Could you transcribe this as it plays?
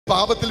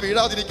പാപത്തിൽ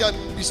വീഴാതിരിക്കാൻ,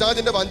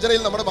 പിശാചിന്റെ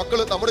വഞ്ചനയിൽ നമ്മുടെ മക്കൾ,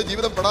 നമ്മുടെ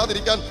ജീവിതം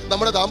പെടാതിരിക്കാൻ,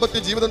 നമ്മുടെ ദാമ്പത്യ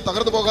ജീവിതം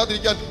തകർന്നു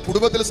പോകാതിരിക്കാൻ,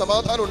 കുടുംബത്തിൽ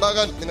സമാധാനം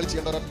ഉണ്ടാകാൻ നിങ്ങൾ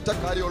ചെയ്യേണ്ട ഒരൊറ്റ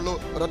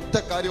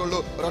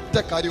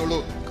കാര്യമുള്ളൂ.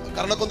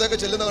 കർണക്കൊന്തയൊക്കെ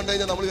ചെല്ലുന്ന കണ്ടു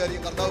കഴിഞ്ഞാൽ നമ്മൾ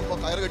വിചാരിക്കും കർത്താവ് ഇപ്പോൾ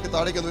കയറ് കെട്ടി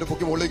താഴേക്ക് ഒരു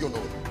പൊക്കി മുകളിലേക്ക്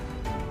കൊണ്ടുപോകും.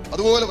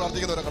 അതുപോലെ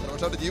പ്രാർത്ഥിക്കുന്നവരെ കണ്ടു.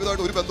 പക്ഷെ അവരുടെ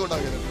ജീവിതമായിട്ട് ഒരു ബന്ധം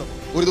ഉണ്ടാകുകയില്ല.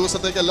 ഒരു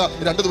ദിവസത്തേക്കല്ല,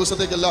 2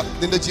 ദിവസത്തേക്കല്ല,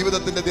 നിന്റെ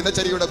ജീവിതത്തിന്റെ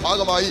ദിനചര്യയുടെ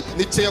ഭാഗമായി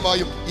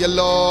നിശ്ചയമായും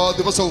എല്ലാ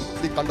ദിവസവും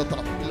നീ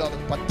കണ്ടെത്തണം. ഇല്ലാതെ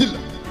പറ്റില്ല.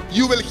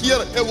 You will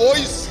hear A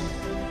voice.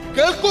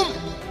 കേൾക്കും.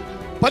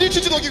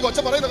 പരീക്ഷിച്ചു നോക്കിക്കോ.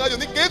 അച്ഛൻ പറയുന്ന കാര്യം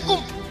നീ കേൾക്കും.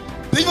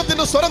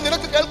 ദൈവത്തിന്റെ സ്വരം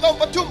നിനക്ക് കേൾക്കാൻ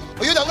പറ്റും.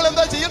 അയ്യോ, ഞങ്ങൾ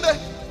എന്താ ചെയ്യണ്ടേ?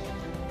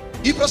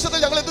 ഈ പ്രശ്നത്തിൽ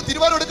ഞങ്ങൾ എന്ത്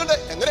തീരുമാനം എടുക്കണ്ടേ?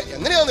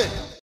 എങ്ങനെയാന്ന്?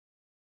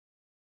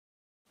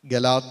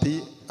 ഗലാത്തി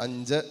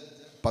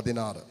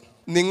 5:16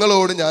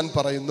 നിങ്ങളോട് ഞാൻ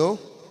പറയുന്നു,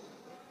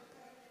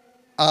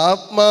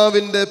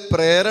 ആത്മാവിന്റെ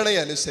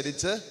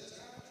പ്രേരണയനുസരിച്ച്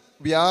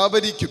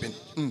വ്യാപരിക്കുവിൻ.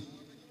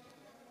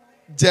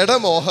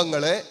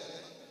 ജഡമോഹങ്ങളെ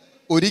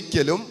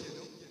ഒരിക്കലും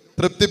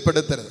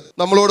തൃപ്തിപ്പെടുത്തരുത്.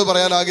 നമ്മളോട്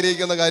പറയാൻ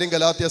ആഗ്രഹിക്കുന്ന കാര്യം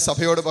ഗലാത്യ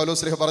സഭയോട്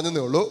പൗലോസ്ലീഹ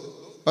പറഞ്ഞതേ ഉള്ളൂ.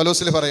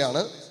 പൗലോസ്ലീഹ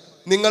പറയാണ്,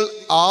 നിങ്ങൾ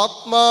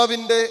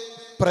ആത്മാവിന്റെ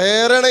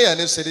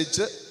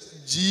പ്രേരണയനുസരിച്ച്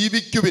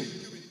ജീവിക്കുവിൻ.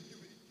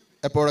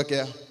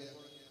 എപ്പോഴൊക്കെയാ?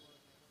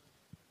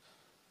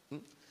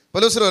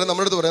 പൗലോസ്ലീഹ പറയാം,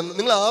 നമ്മുടെ അടുത്ത് പറയാം,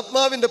 നിങ്ങൾ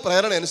ആത്മാവിന്റെ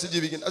പ്രേരണ അനുസരിച്ച്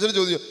ജീവിക്കും. അതൊരു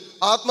ചോദ്യം,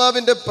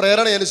 ആത്മാവിന്റെ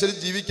പ്രേരണ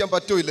അനുസരിച്ച് ജീവിക്കാൻ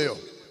പറ്റോ ഇല്ലയോ?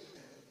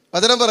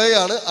 വചനം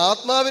പറയുകയാണ്,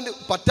 ആത്മാവിന്റെ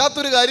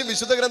പറ്റാത്തൊരു കാര്യം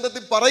വിശുദ്ധ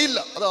ഗ്രന്ഥത്തിൽ പറയില്ല.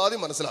 അത്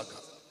ആദ്യം മനസ്സിലാക്കുക.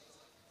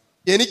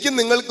 എനിക്കും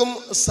നിങ്ങൾക്കും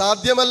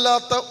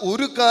സാധ്യമല്ലാത്ത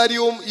ഒരു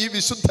കാര്യവും ഈ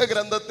വിശുദ്ധ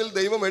ഗ്രന്ഥത്തിൽ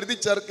ദൈവം എഴുതി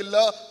ചേർക്കില്ല,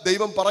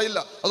 ദൈവം പറയില്ല.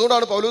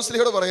 അതുകൊണ്ടാണ്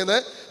പൗലോസ്ലീഹയിലൂടെ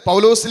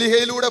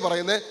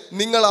പറയുന്നത്,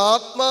 നിങ്ങൾ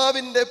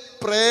ആത്മാവിന്റെ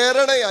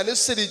പ്രേരണ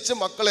അനുസരിച്ച്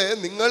മക്കളെ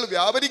നിങ്ങൾ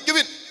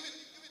വ്യാപരിക്കുവിൻ.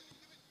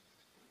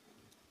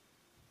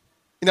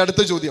 ഇനി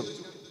അടുത്ത ചോദ്യം,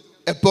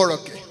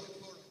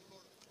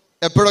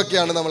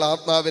 എപ്പോഴൊക്കെയാണ് നമ്മൾ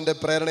ആത്മാവിന്റെ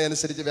പ്രേരണ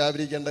അനുസരിച്ച്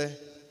വ്യാപരിക്കേണ്ടത്?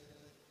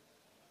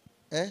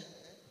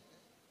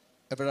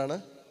 എപ്പോഴാണ്?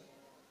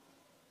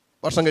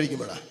 ഭക്ഷണം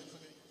കഴിക്കുമ്പോഴാ?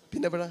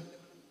 പിന്നെ എപ്പോഴാ?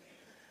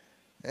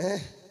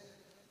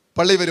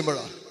 പള്ളി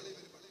വരുമ്പോഴാ?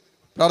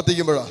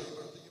 പ്രാർത്ഥിക്കുമ്പോഴാ?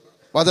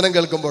 വചനം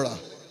കേൾക്കുമ്പോഴാ?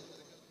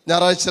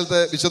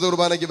 ഞായറാഴ്ചത്തെ വിശുദ്ധ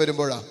കുർബാനയ്ക്ക്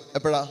വരുമ്പോഴാ?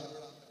 എപ്പോഴാ?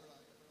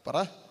 പറ.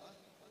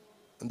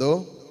 എന്തോ?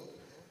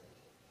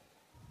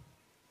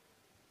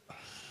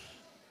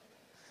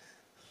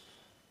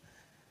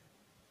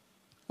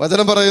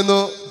 വചനം പറയുന്നു,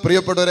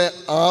 പ്രിയപ്പെട്ടവരെ,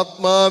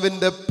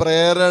 ആത്മാവിന്റെ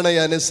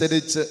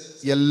പ്രേരണയനുസരിച്ച്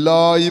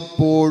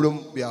എല്ലായ്പ്പോഴും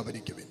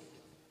വ്യാപരിക്കുവിൻ.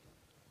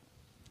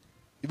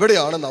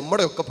 ഇവിടെയാണ്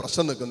നമ്മുടെയൊക്കെ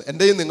പ്രശ്നം നിൽക്കുന്നത്.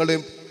 എൻ്റെയും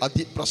നിങ്ങളുടെയും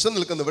പ്രശ്നം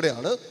നിൽക്കുന്നത്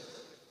ഇവിടെയാണ്.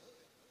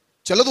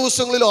 ചില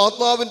ദിവസങ്ങളിൽ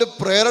ആത്മാവിന്റെ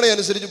പ്രേരണ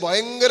അനുസരിച്ച്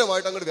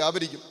ഭയങ്കരമായിട്ട് അങ്ങോട്ട്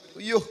വ്യാപരിക്കും.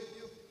 അയ്യോ,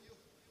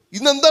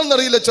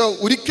 ഇന്നെന്താണെന്നറിയില്ല,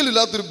 ഒരിക്കലും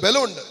ഇല്ലാത്തൊരു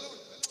ബലമുണ്ട്.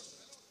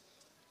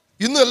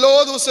 ഇന്ന് എല്ലാ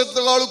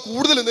ദിവസത്തെക്കാളും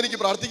കൂടുതൽ ഇന്ന് എനിക്ക്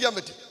പ്രാർത്ഥിക്കാൻ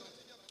പറ്റി.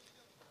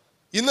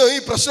 ഇന്ന് ഈ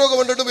പ്രശ്നമൊക്കെ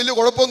കണ്ടിട്ട് വലിയ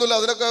കുഴപ്പമൊന്നുമില്ല,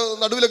 അതിനൊക്കെ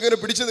നടുവിലൊക്കെ ഇങ്ങനെ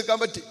പിടിച്ചു നിൽക്കാൻ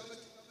പറ്റി.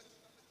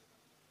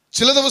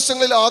 ചില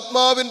ദിവസങ്ങളിൽ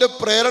ആത്മാവിന്റെ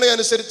പ്രേരണ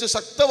അനുസരിച്ച്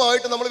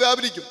ശക്തമായിട്ട് നമ്മൾ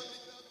വ്യാപരിക്കും.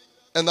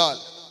 എന്നാൽ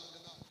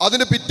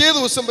അതിന് പിറ്റേ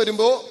ദിവസം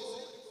വരുമ്പോൾ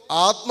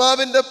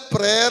ആത്മാവിന്റെ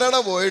പ്രേരണ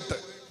പോയിട്ട്,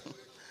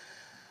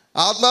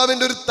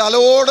 ആത്മാവിന്റെ ഒരു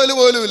തലോടൽ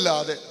പോലും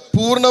ഇല്ലാതെ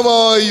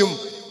പൂർണ്ണമായും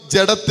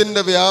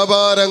ജഡത്തിന്റെ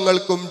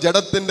വ്യാപാരങ്ങൾക്കും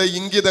ജഡത്തിന്റെ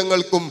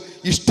ഇംഗിതങ്ങൾക്കും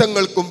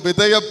ഇഷ്ടങ്ങൾക്കും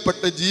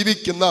വിധേയപ്പെട്ട്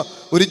ജീവിക്കുന്ന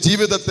ഒരു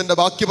ജീവിതത്തിന്റെ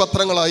ബാക്കി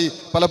പത്രങ്ങളായി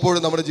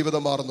പലപ്പോഴും നമ്മുടെ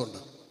ജീവിതം മാറുന്നുണ്ട്.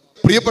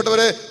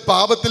 പ്രിയപ്പെട്ടവരെ,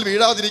 പാപത്തിൽ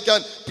വീഴാതിരിക്കാൻ,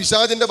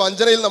 പിശാചിന്റെ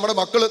വഞ്ചനയിൽ നമ്മുടെ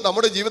മക്കൾ,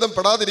 നമ്മുടെ ജീവിതം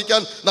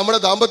പെടാതിരിക്കാൻ, നമ്മുടെ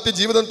ദാമ്പത്യ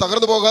ജീവിതം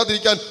തകർന്നു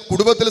പോകാതിരിക്കാൻ,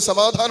 കുടുംബത്തിൽ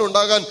സമാധാനം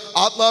ഉണ്ടാകാൻ,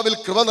 ആത്മാവിൽ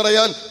കൃപ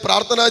നിറയാൻ,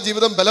 പ്രാർത്ഥനാ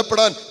ജീവിതം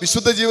ബലപ്പെടാൻ,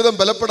 വിശുദ്ധ ജീവിതം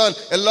ബലപ്പെടാൻ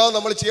എല്ലാം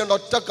നമ്മൾ ചെയ്യേണ്ട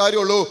ഒറ്റ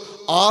കാര്യമുള്ളൂ,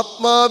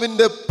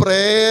 ആത്മാവിന്റെ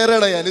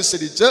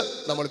പ്രേരണയനുസരിച്ച്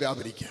നമ്മൾ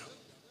വ്യാപരിക്കുക.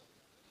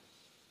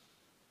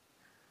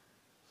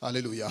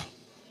 ഹല്ലേലൂയ.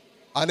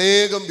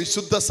 അനേകം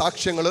വിശുദ്ധ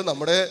സാക്ഷ്യങ്ങൾ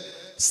നമ്മുടെ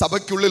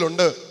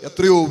സഭയ്ക്കുള്ളിലുണ്ട്.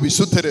 എത്രയോ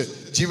വിശുദ്ധര്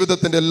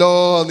ജീവിതത്തിന്റെ എല്ലാ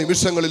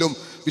നിമിഷങ്ങളിലും,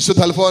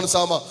 വിശുദ്ധ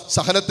അൽഫോൻസാമ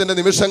സഹനത്തിന്റെ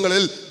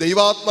നിമിഷങ്ങളിൽ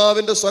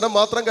ദൈവാത്മാവിന്റെ സ്വരം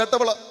മാത്രം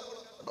കേട്ടവള.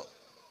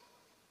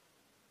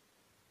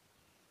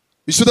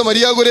 വിശുദ്ധ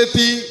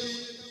മരിയാകുരേത്തി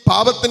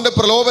പാപത്തിന്റെ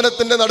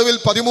പ്രലോഭനത്തിന്റെ നടുവിൽ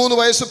 13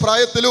 വയസ്സ്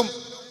പ്രായത്തിലും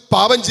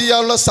പാപം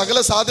ചെയ്യാനുള്ള സകല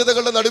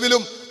സാധ്യതകളുടെ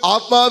നടുവിലും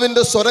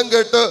ആത്മാവിന്റെ സ്വരം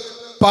കേട്ട്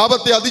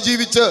പാപത്തെ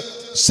അതിജീവിച്ച്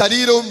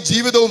ശരീരവും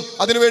ജീവിതവും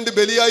അതിനുവേണ്ടി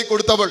ബലിയായി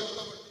കൊടുത്തവൾ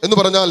എന്ന്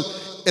പറഞ്ഞാൽ,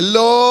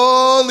 എല്ലാ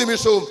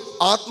നിമിഷവും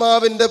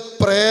ആത്മാവിന്റെ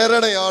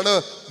പ്രേരണയാണ്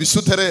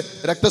വിശുദ്ധരെ,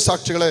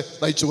 രക്തസാക്ഷികളെ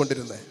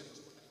നയിച്ചുകൊണ്ടിരുന്നത്.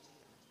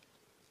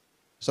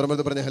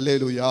 സ്വരമെടുത്ത് പറഞ്ഞ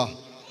ഹല്ലേലൂയ,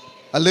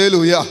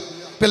 ഹല്ലേലൂയ.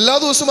 എല്ലാ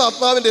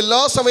ദിവസവും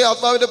എല്ലാ സമയം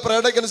ആത്മാവിന്റെ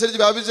പ്രേരണയ്ക്കനുസരിച്ച്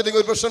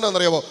വ്യാപിച്ചിട്ടുണ്ടെങ്കിൽ ഒരു പ്രശ്നം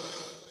എന്താണെന്നറിയാമോ?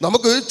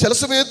 നമുക്ക് ചില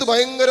സമയത്ത്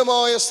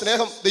ഭയങ്കരമായ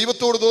സ്നേഹം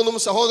ദൈവത്തോട് തോന്നും,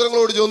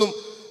 സഹോദരങ്ങളോട് തോന്നും.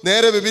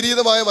 നേരെ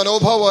വിപരീതമായ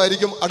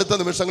മനോഭാവമായിരിക്കും അടുത്ത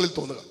നിമിഷങ്ങളിൽ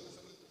തോന്നുക.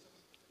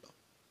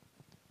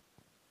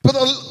 ഇപ്പൊ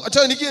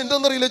അച്ഛാ എനിക്ക്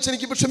എന്താണെന്നറിയില്ല, അച്ഛൻ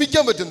എനിക്കിപ്പോൾ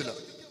ക്ഷമിക്കാൻ പറ്റുന്നില്ല.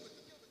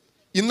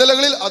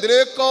 ഇന്നലകളിൽ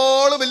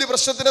അതിനേക്കാളും വലിയ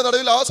പ്രശ്നത്തിന്റെ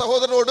നടുവിൽ ആ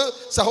സഹോദരനോട്,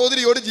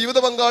 സഹോദരിയോട്, ജീവിത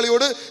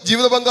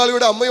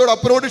പങ്കാളിയുടെ അമ്മയോട്,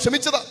 അപ്പനോട്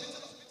ക്ഷമിച്ചതാ,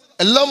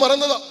 എല്ലാം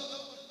മറന്നതാ.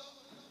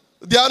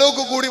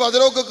 ധ്യാനമൊക്കെ കൂടി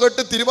വചനമൊക്കെ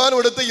കേട്ട്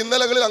തീരുമാനമെടുത്ത്,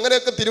 ഇന്നലകളിൽ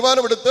അങ്ങനെയൊക്കെ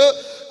തീരുമാനമെടുത്ത്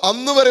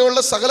അന്ന് വരെയുള്ള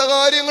സകല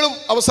കാര്യങ്ങളും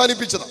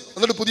അവസാനിപ്പിച്ചതാ.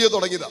 എന്നിട്ട് പുതിയ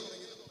തുടങ്ങിയതാ.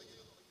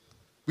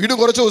 വീണ്ടും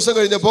കുറച്ച് ദിവസം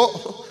കഴിഞ്ഞപ്പോ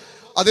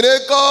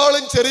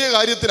അതിനേക്കാളും ചെറിയ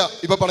കാര്യത്തിനാ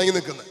ഇപ്പൊ പണങ്ങി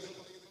നിൽക്കുന്നത്.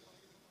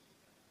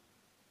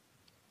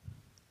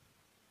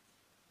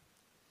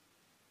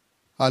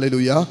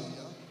 ഹല്ലേലൂയ.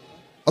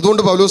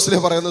 അതുകൊണ്ട് പൗലോസ്ലീഹ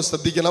പറയുന്നത്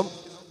ശ്രദ്ധിക്കണം.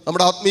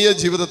 നമ്മുടെ ആത്മീയ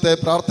ജീവിതത്തെ,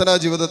 പ്രാർത്ഥനാ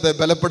ജീവിതത്തെ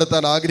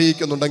ബലപ്പെടുത്താൻ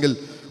ആഗ്രഹിക്കുന്നുണ്ടെങ്കിൽ,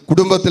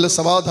 കുടുംബത്തിൽ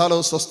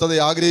സമാധാനവും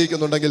സ്വസ്ഥതയും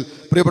ആഗ്രഹിക്കുന്നുണ്ടെങ്കിൽ,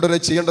 പ്രിയപ്പെട്ടവരെ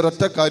ചെയ്യേണ്ട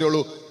ഒരൊറ്റ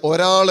കാര്യമുള്ളൂ.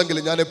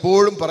 ഒരാളെങ്കിലും, ഞാൻ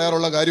എപ്പോഴും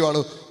പറയാറുള്ള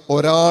കാര്യമാണ്,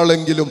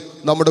 ഒരാളെങ്കിലും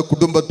നമ്മുടെ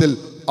കുടുംബത്തിൽ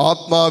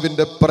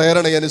ആത്മാവിൻ്റെ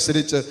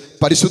പ്രേരണയനുസരിച്ച്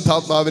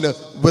പരിശുദ്ധാത്മാവിന്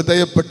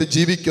വിധേയപ്പെട്ട്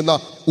ജീവിക്കുന്ന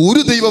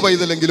ഒരു ദൈവ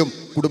പൈതലെങ്കിലും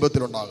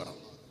കുടുംബത്തിലുണ്ടാകണം.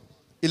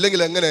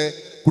 ഇല്ലെങ്കിൽ എങ്ങനെ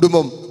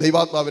കുടുംബം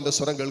ദൈവാത്മാവിൻ്റെ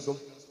സ്വരം കേൾക്കും?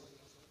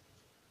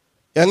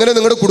 എങ്ങനെ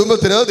നിങ്ങളുടെ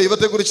കുടുംബത്തിന്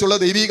ദൈവത്തെക്കുറിച്ചുള്ള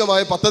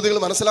ദൈവികമായ പദ്ധതികൾ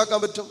മനസ്സിലാക്കാൻ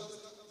പറ്റും?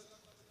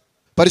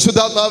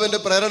 പരിശുദ്ധാത്മാവിൻ്റെ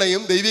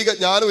പ്രേരണയും ദൈവിക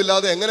ജ്ഞാനവും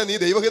ഇല്ലാതെ എങ്ങനെ നീ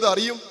ദൈവഹിതം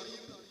അറിയും?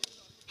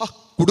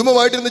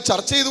 കുടുംബമായിട്ടിരുന്ന്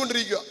ചർച്ച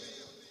ചെയ്തുകൊണ്ടിരിക്കുക,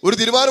 ഒരു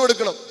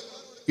തീരുമാനമെടുക്കണം.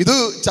 ഇത്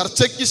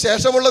ചർച്ചയ്ക്ക്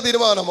ശേഷമുള്ള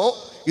തീരുമാനമോ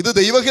ഇത്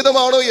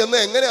ദൈവഹിതമാണോ എന്ന്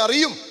എങ്ങനെ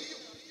അറിയും?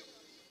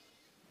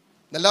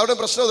 എല്ലാവരുടെയും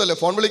പ്രശ്നം അതല്ലേ.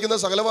 ഫോൺ വിളിക്കുന്ന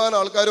സകലമായ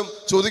ആൾക്കാരും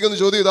ചോദിക്കുന്ന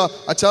ചോദ്യം ഇതാ: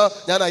 അച്ഛാ,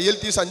 ഞാൻ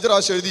IELTS 5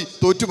 പ്രാവശ്യം എഴുതി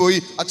തോറ്റുപോയി,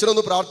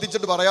 അച്ഛനൊന്ന്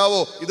പ്രാർത്ഥിച്ചിട്ട്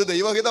പറയാവോ, ഇത്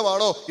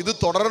ദൈവഹിതമാണോ, ഇത്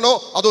തുടരണോ,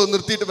 അതോ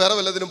നിർത്തിയിട്ട് വേറെ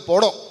വല്ലതിനും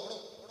പോണോ?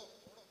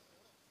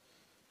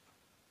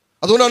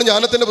 അതുകൊണ്ടാണ്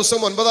ജ്ഞാനത്തിന്റെ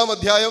പുസ്തകം 9-ാം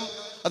അധ്യായം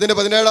അതിന്റെ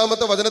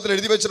 17-ാമത്തെ വചനത്തിൽ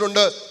എഴുതി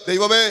വെച്ചിട്ടുണ്ട്: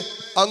 ദൈവമേ,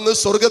 അങ്ങ്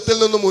സ്വർഗത്തിൽ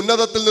നിന്നും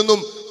ഉന്നതത്തിൽ നിന്നും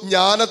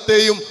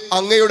ജ്ഞാനത്തെയും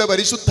അങ്ങയുടെ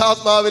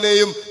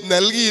പരിശുദ്ധാത്മാവിനെയും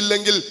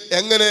നൽകിയില്ലെങ്കിൽ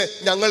എങ്ങനെ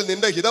ഞങ്ങൾ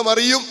നിന്റെ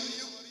ഹിതമറിയും?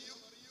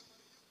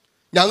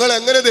 ഞങ്ങൾ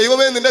എങ്ങനെ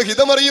ദൈവമേ നിന്റെ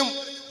ഹിതമറിയും?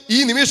 ഈ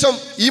നിമിഷം,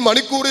 ഈ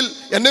മണിക്കൂറിൽ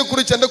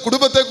എന്നെക്കുറിച്ച്, എൻ്റെ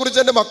കുടുംബത്തെക്കുറിച്ച്,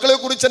 എൻ്റെ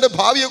മക്കളെക്കുറിച്ച്, എൻ്റെ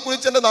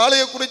ഭാവിയെക്കുറിച്ച്, എൻ്റെ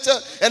നാളെയെക്കുറിച്ച്,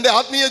 എൻ്റെ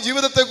ആത്മീയ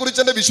ജീവിതത്തെക്കുറിച്ച്,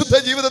 എൻ്റെ വിശുദ്ധ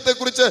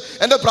ജീവിതത്തെക്കുറിച്ച്,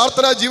 എൻ്റെ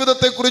പ്രാർത്ഥനാ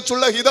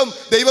ജീവിതത്തെക്കുറിച്ചുള്ള ഹിതം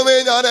ദൈവമേ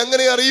ഞാൻ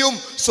എങ്ങനെ അറിയും?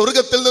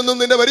 സ്വർഗത്തിൽ നിന്നും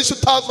നിന്റെ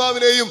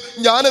പരിശുദ്ധാത്മാവിനെയും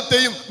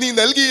ജ്ഞാനത്തെയും നീ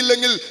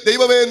നൽകിയില്ലെങ്കിൽ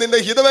ദൈവമേ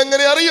നിന്റെ ഹിതം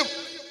എങ്ങനെ അറിയും?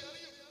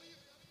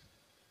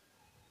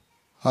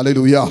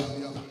 ഹല്ലേലൂയ.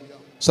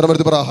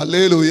 ശ്രമത്തിൽ പറ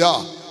ഹല്ലേലൂയ,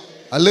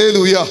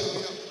 ഹല്ലേലൂയ.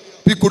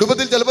 ഈ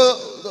കുടുംബത്തിൽ ചിലപ്പോൾ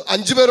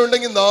 5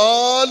 പേരുണ്ടെങ്കിൽ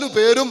 4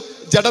 പേരും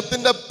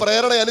ജഡത്തിന്റെ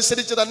പ്രേരണ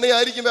അനുസരിച്ച്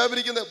തന്നെയായിരിക്കും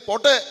വ്യാപരിക്കുന്നത്.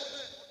 പോട്ടെ,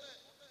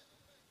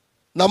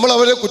 നമ്മൾ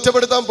അവരെ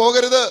കുറ്റപ്പെടുത്താൻ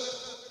പോകരുത്.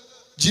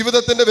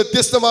 ജീവിതത്തിന്റെ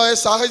വ്യത്യസ്തമായ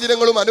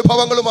സാഹചര്യങ്ങളും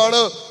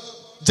അനുഭവങ്ങളുമാണ്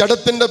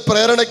ജഡത്തിന്റെ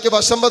പ്രേരണയ്ക്ക്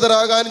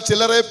വശംവദരാകാൻ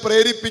ചിലരെ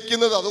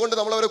പ്രേരിപ്പിക്കുന്നത്. അതുകൊണ്ട്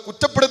നമ്മൾ അവരെ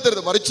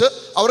കുറ്റപ്പെടുത്തരുത്, മറിച്ച്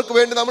അവർക്ക്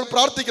വേണ്ടി നമ്മൾ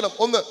പ്രാർത്ഥിക്കണം.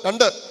 1.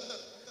 2,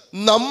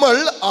 നമ്മൾ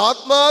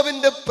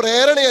ആത്മാവിന്റെ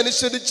പ്രേരണ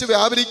അനുസരിച്ച്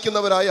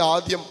വ്യാപരിക്കുന്നവരായി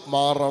ആദ്യം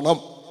മാറണം.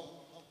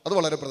 അത്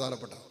വളരെ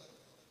പ്രധാനപ്പെട്ട.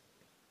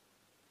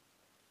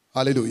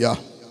 ഹല്ലേലൂയ.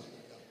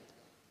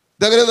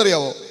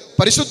 ഇതെങ്ങനെയെന്നറിയാമോ?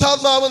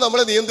 പരിശുദ്ധാത്മാവ്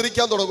നമ്മളെ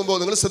നിയന്ത്രിക്കാൻ തുടങ്ങുമ്പോൾ,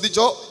 നിങ്ങൾ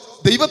ശ്രദ്ധിച്ചോ,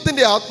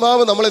 ദൈവത്തിന്റെ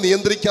ആത്മാവ് നമ്മളെ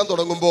നിയന്ത്രിക്കാൻ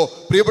തുടങ്ങുമ്പോൾ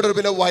പ്രിയപ്പെട്ടവർ,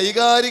 പിന്നെ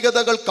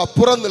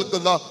വൈകാരികതകൾക്കപ്പുറം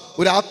നിൽക്കുന്ന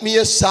ഒരു ആത്മീയ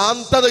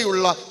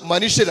ശാന്തതയുള്ള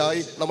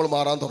മനുഷ്യരായി നമ്മൾ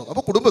മാറാൻ തുടങ്ങും.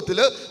 അപ്പൊ കുടുംബത്തിൽ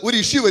ഒരു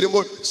ഇഷ്യൂ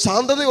വരുമ്പോൾ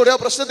ശാന്തതയോടെ ആ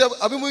പ്രശ്നത്തെ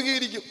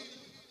അഭിമുഖീകരിക്കും.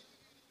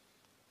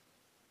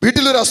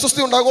 വീട്ടിലൊരു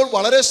അസ്വസ്ഥത ഉണ്ടാകുമ്പോൾ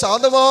വളരെ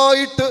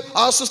ശാന്തമായിട്ട്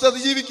ആ അസ്വസ്ഥത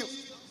അതിജീവിക്കും.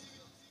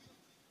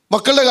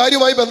 മക്കളുടെ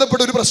കാര്യവുമായി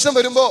ബന്ധപ്പെട്ട് ഒരു പ്രശ്നം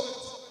വരുമ്പോൾ,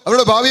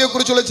 അവരുടെ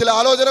ഭാവിയെക്കുറിച്ചുള്ള ചില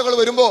ആലോചനകൾ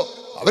വരുമ്പോൾ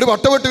അവർ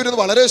വട്ടമിട്ട് വരുന്നു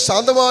വളരെ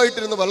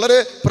ശാന്തമായിട്ടിരുന്ന് വളരെ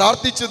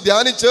പ്രാർത്ഥിച്ച്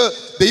ധ്യാനിച്ച്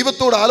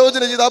ദൈവത്തോട്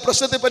ആലോചന ചെയ്ത് ആ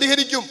പ്രശ്നത്തെ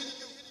പരിഹരിക്കും.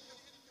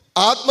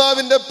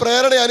 ആത്മാവിന്റെ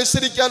പ്രേരണ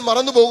അനുസരിക്കാൻ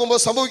മറന്നു പോകുമ്പോൾ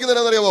സംഭവിക്കുന്നത്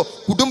എന്താണെന്നറിയാമോ?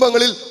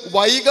 കുടുംബങ്ങളിൽ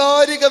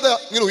വൈകാരികത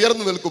ഇങ്ങനെ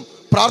ഉയർന്നു നിൽക്കും.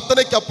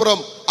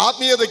 പ്രാർത്ഥനയ്ക്കപ്പുറം,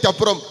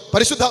 ആത്മീയതയ്ക്കപ്പുറം,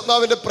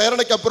 പരിശുദ്ധാത്മാവിന്റെ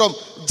പ്രേരണയ്ക്കപ്പുറം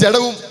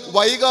ജഡവും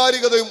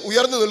വൈകാരികതയും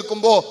ഉയർന്നു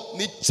നിൽക്കുമ്പോൾ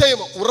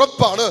നിശ്ചയം,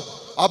 ഉറപ്പാണ്,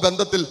 ആ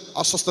ബന്ധത്തിൽ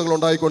അസ്വസ്ഥതകൾ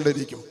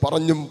ഉണ്ടായിക്കൊണ്ടിരിക്കും.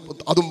 പറഞ്ഞും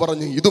അതും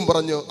പറഞ്ഞ് ഇതും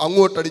പറഞ്ഞ്,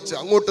 അങ്ങോട്ടടിച്ച്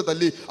അങ്ങോട്ട്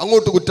തല്ലി,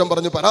 അങ്ങോട്ട് കുറ്റം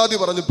പറഞ്ഞ്, പരാതി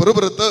പറഞ്ഞ്,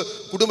 പെറുപെറുത്ത്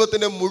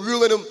കുടുംബത്തിന്റെ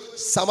മുഴുവനും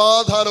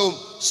സമാധാനവും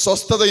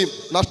സ്വസ്ഥതയും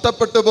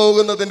നഷ്ടപ്പെട്ടു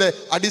പോകുന്നതിന്റെ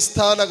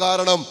അടിസ്ഥാന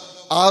കാരണം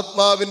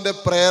ആത്മാവിന്റെ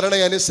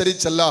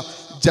പ്രേരണയനുസരിച്ചല്ല,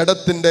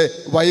 ജഡത്തിന്റെ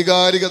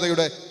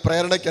വൈകാരികതയുടെ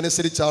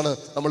പ്രേരണയ്ക്കനുസരിച്ചാണ്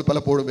നമ്മൾ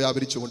പലപ്പോഴും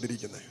വ്യാപരിച്ചു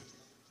കൊണ്ടിരിക്കുന്നത്.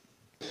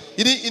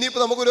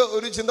 ഇനിയിപ്പോൾ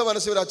നമുക്കൊരു ചിന്ത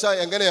മനസ്സിൽ വരും: അച്ഛാ,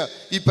 എങ്ങനെയാ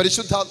ഈ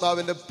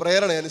പരിശുദ്ധാത്മാവിന്റെ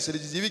പ്രേരണ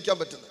അനുസരിച്ച് ജീവിക്കാൻ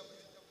പറ്റുന്നത്?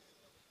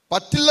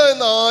 പറ്റില്ല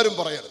എന്ന് ആരും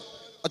പറയരുത്.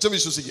 അച്ഛൻ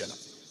വിശ്വസിക്കുകയല്ല.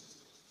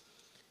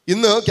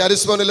 ഇന്ന്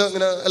കാരിസ്മോനിൽ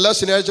ഇങ്ങനെ എല്ലാ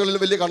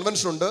ശനിയാഴ്ചകളിലും വലിയ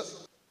കൺവെൻഷൻ ഉണ്ട്.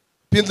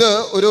 ഇന്ന്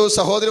ഒരു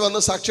സഹോദരി വന്ന്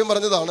സാക്ഷ്യം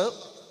പറഞ്ഞതാണ്.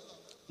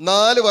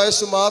 4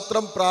 വയസ്സ്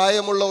മാത്രം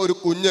പ്രായമുള്ള ഒരു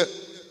കുഞ്ഞ്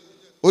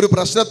ഒരു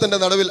പ്രശ്നത്തിന്റെ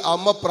നടുവിൽ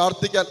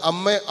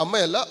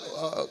അമ്മയല്ല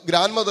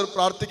ഗ്രാൻഡ് മദർ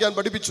പ്രാർത്ഥിക്കാൻ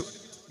പഠിപ്പിച്ചു.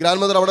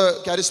 ഗ്രാൻഡ് മദർ അവിടെ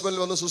കാരിസ്മോനിൽ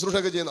വന്ന്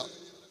ശുശ്രൂഷയൊക്കെ ചെയ്യുന്ന,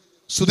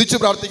 സ്തുതിച്ച്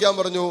പ്രാർത്ഥിക്കാൻ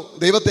പറഞ്ഞു,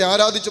 ദൈവത്തെ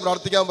ആരാധിച്ച്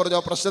പ്രാർത്ഥിക്കാൻ പറഞ്ഞു.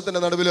 ആ പ്രശ്നത്തിന്റെ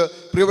നടുവിൽ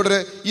പ്രിയപ്പെട്ടവരെ,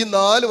 ഈ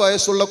 4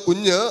 വയസ്സുള്ള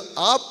കുഞ്ഞ്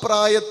ആ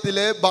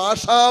പ്രായത്തിലെ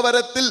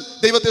ഭാഷാവരത്തിൽ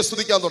ദൈവത്തെ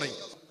സ്തുതിക്കാൻ തുടങ്ങി.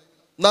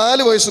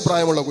 4 വയസ്സ്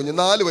പ്രായമുള്ള കുഞ്ഞ്,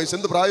 4 വയസ്സ്,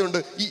 എന്ത് പ്രായമുണ്ട്?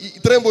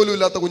 ഇത്രയും പോലും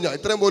ഇല്ലാത്ത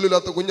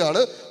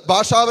കുഞ്ഞാണ്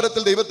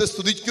ഭാഷാവരത്തിൽ ദൈവത്തെ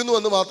സ്തുതിക്കുന്നു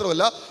എന്ന്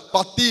മാത്രമല്ല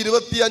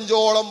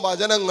 10-25ഓളം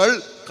വചനങ്ങൾ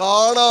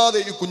കാണാതെ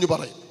ഈ കുഞ്ഞ്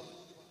പറയും,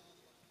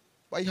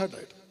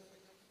 വൈഹാർട്ടായിട്ട്.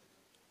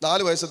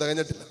 4 വയസ്സ്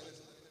തികഞ്ഞിട്ടില്ല.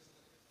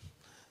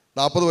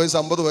 40 വയസ്സ്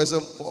 50 വയസ്സ്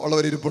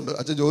ഉള്ളവരിപ്പുണ്ട്.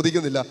 അച്ഛൻ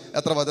ചോദിക്കുന്നില്ല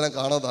എത്ര വചനം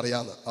കാണാതെ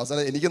അറിയാമെന്ന്.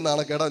 അവസാനം എനിക്കും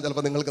നാണക്കേടാം,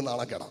 ചിലപ്പോൾ നിങ്ങൾക്ക്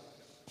നാണക്കേടാം.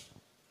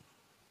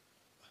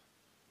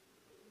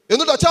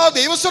 എന്നിട്ട് അച്ഛാ,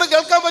 ദൈവസ്വരം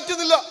കേൾക്കാൻ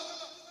പറ്റുന്നില്ല.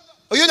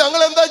 അയ്യോ,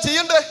 ഞങ്ങൾ എന്താ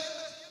ചെയ്യണ്ടേ?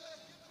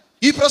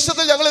 ഈ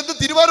പ്രശ്നത്തിൽ ഞങ്ങൾ എന്ത്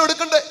തീരുമാനം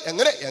എടുക്കണ്ടേ?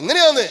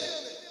 എങ്ങനെയാന്നേ?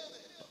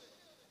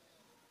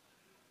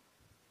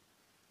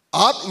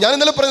 ഞാൻ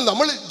ഇന്നലെ പറഞ്ഞു,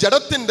 നമ്മൾ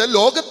ജഡത്തിന്റെ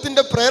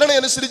ലോകത്തിന്റെ പ്രേരണ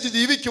അനുസരിച്ച്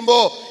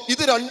ജീവിക്കുമ്പോൾ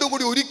ഇത് രണ്ടും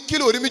കൂടി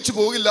ഒരിക്കലും ഒരുമിച്ച്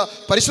പോകില്ല.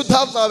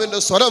 പരിശുദ്ധാത്മാവിന്റെ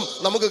സ്വരം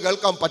നമുക്ക്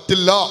കേൾക്കാൻ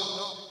പറ്റില്ല.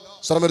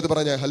 സ്വരം എടുത്ത്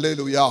പറഞ്ഞേ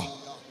ഹല്ലേലൂയാ,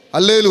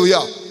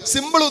 ഹല്ലേലൂയാ.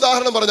 സിമ്പിൾ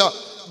ഉദാഹരണം പറഞ്ഞ,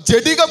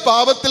 ജഡിക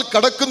പാപത്തിൽ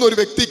കിടക്കുന്ന ഒരു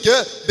വ്യക്തിക്ക്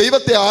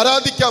ദൈവത്തെ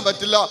ആരാധിക്കാൻ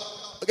പറ്റില്ല,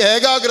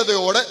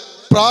 ഏകാഗ്രതയോടെ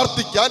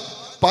പ്രാർത്ഥിക്കാൻ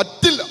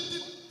പറ്റില്ല.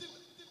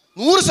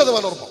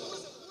 100% ഉറപ്പാണ്,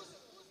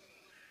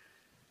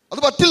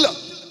 അത് പറ്റില്ല.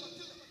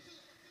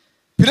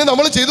 പിന്നെ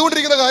നമ്മൾ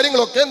ചെയ്തുകൊണ്ടിരിക്കുന്ന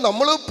കാര്യങ്ങളൊക്കെ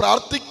നമ്മൾ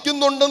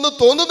പ്രാർത്ഥിക്കുന്നുണ്ടെന്ന്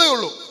തോന്നുന്നതേ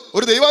ഉള്ളൂ.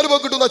 ഒരു ദൈവാനുഭവം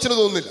കിട്ടുമെന്ന് അച്ഛന്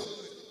തോന്നുന്നില്ല.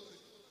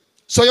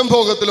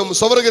 സ്വയംഭോഗത്തിലും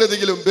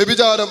സ്വവർഗരതിയിലും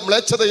വ്യഭിചാരം,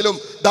 മ്ലേച്ഛതയിലും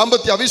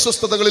ദാമ്പത്യ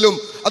അവിശ്വസ്തതകളിലും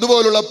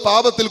അതുപോലുള്ള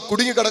പാപത്തിൽ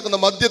കുടുങ്ങിക്കിടക്കുന്ന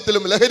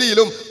മദ്യത്തിലും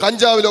ലഹരിയിലും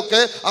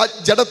കഞ്ചാവിലൊക്കെ ആ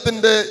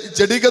ജഡത്തിന്റെ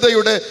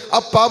ജഡികതയുടെ ആ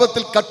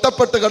പാപത്തിൽ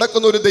കട്ടപ്പെട്ട്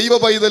കിടക്കുന്ന ഒരു ദൈവ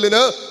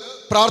പൈതലിന്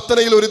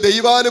പ്രാർത്ഥനയിൽ ഒരു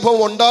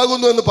ദൈവാനുഭവം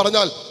ഉണ്ടാകുന്നു എന്ന്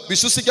പറഞ്ഞാൽ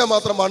വിശ്വസിക്കാൻ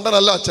മാത്രം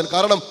മണ്ടനല്ല അച്ഛൻ.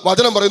 കാരണം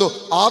വചനം പറയുന്നു,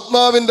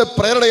 ആത്മാവിന്റെ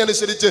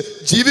പ്രേരണയനുസരിച്ച്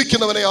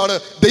ജീവിക്കുന്നവനെയാണ്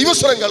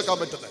ദൈവസ്വരം കേൾക്കാൻ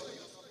പറ്റുന്നത്.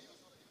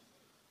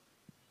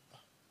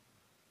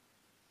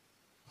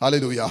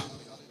 ഹല്ലേലൂയ.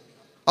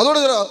 അതുകൊണ്ട്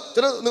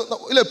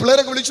ഇല്ലേ,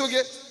 പിള്ളേരൊക്കെ വിളിച്ചു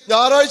നോക്കിയേ,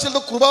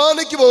 ഞായറാഴ്ചത്തെ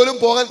കുർബാനയ്ക്ക് പോലും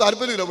പോകാൻ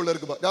താല്പര്യമില്ല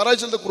പിള്ളേർക്ക്.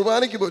 ഞായറാഴ്ചത്തെ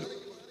കുർബാനയ്ക്ക് പോലും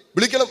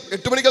വിളിക്കണം.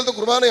 8 മണിക്കാലത്തെ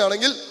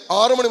കുർബാനയാണെങ്കിൽ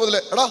 6 മണി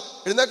മുതലേ എടാ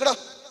എഴുന്നേക്കടാ,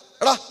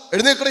 എടാ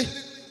എഴുന്നേക്കടേ,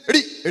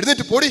 എടി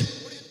എഴുന്നേറ്റ് പോടി.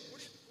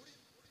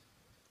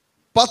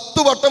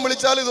 10 വട്ടം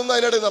വിളിച്ചാൽ ഇതൊന്നും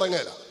അതിനിടെ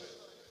ഇറങ്ങില്ല.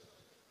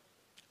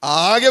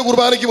 ആകെ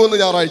കുർബാനയ്ക്ക്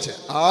പോകുന്നത് ഞായറാഴ്ച,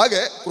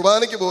 ആകെ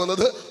കുർബാനയ്ക്ക്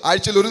പോകുന്നത്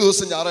ആഴ്ചയിൽ ഒരു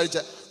ദിവസം ഞായറാഴ്ച.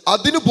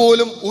 അതിനു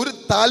പോലും ഒരു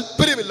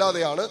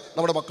താല്പര്യമില്ലാതെയാണ്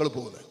നമ്മുടെ മക്കൾ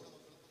പോകുന്നത്.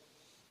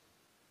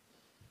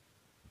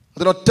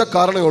 അതിനൊറ്റ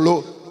കാരണമേ ഉള്ളൂ,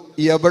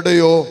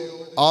 എവിടെയോ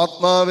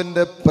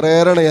ആത്മാവിന്റെ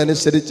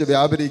പ്രേരണയനുസരിച്ച്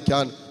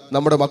വ്യാപരിക്കാൻ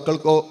നമ്മുടെ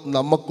മക്കൾക്കോ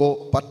നമുക്കോ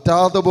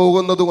പറ്റാതെ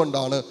പോകുന്നത്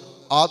കൊണ്ടാണ്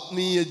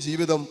ആത്മീയ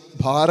ജീവിതം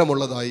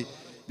ഭാരമുള്ളതായി,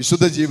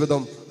 വിശുദ്ധ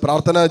ജീവിതം,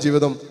 പ്രാർത്ഥനാ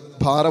ജീവിതം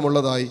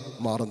ഭാരമുള്ളതായി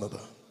മാറുന്നത്.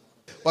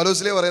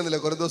 പൗലോസിലേ പറയുന്നില്ല,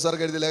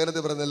 കൊരിന്തോസ്യർക്ക് എഴുതിയ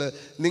ലേഖനത്തിൽ പറയുന്നില്ല,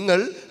 നിങ്ങൾ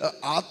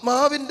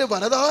ആത്മാവിന്റെ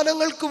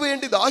വരദാനങ്ങൾക്ക്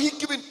വേണ്ടി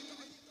ദാഹിക്കുവിൻ.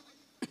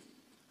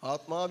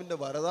 ആത്മാവിന്റെ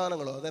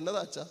വരദാനങ്ങളോ,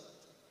 അതെന്നതാ അച്ഛാ?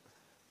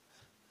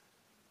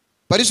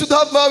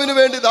 പരിശുദ്ധാത്മാവിന്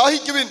വേണ്ടി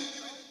ദാഹിക്കുവിൻ.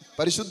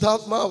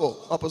 പരിശുദ്ധാത്മാവോ?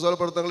 അപ്പോസ്തല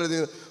പ്രവർത്തനങ്ങൾ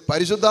എഴുതിയത്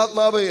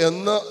പരിശുദ്ധാത്മാവ്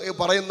എന്ന്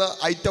പറയുന്ന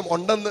ഐറ്റം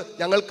ഉണ്ടെന്ന്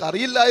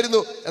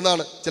ഞങ്ങൾക്കറിയില്ലായിരുന്നു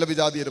എന്നാണ് ചില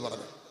വിജാതീയർ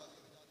പറഞ്ഞത്.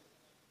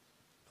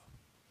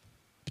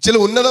 ചില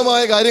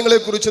ഉന്നതമായ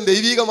കാര്യങ്ങളെക്കുറിച്ചും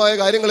ദൈവികമായ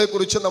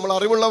കാര്യങ്ങളെക്കുറിച്ചും നമ്മൾ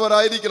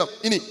അറിവുള്ളവരായിരിക്കണം.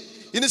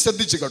 ഇനി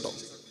ശ്രദ്ധിച്ചു കേട്ടോ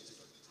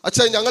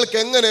അച്ഛാ, ഞങ്ങൾക്ക്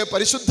എങ്ങനെ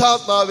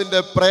പരിശുദ്ധാത്മാവിന്റെ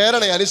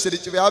പ്രേരണ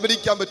അനുസരിച്ച്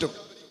വ്യാപരിക്കാൻ പറ്റും?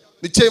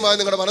 നിശ്ചയമായി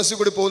നിങ്ങളുടെ മനസ്സിൽ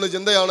കൂടി പോകുന്ന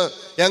ചിന്തയാണ്,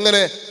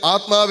 എങ്ങനെ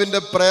ആത്മാവിന്റെ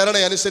പ്രേരണ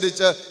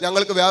അനുസരിച്ച്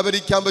ഞങ്ങൾക്ക്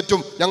വ്യാപരിക്കാൻ പറ്റും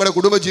ഞങ്ങളുടെ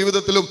കുടുംബ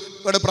ജീവിതത്തിലും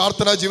ഞങ്ങളുടെ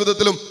പ്രാർത്ഥനാ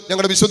ജീവിതത്തിലും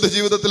ഞങ്ങളുടെ വിശുദ്ധ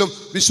ജീവിതത്തിലും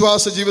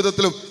വിശ്വാസ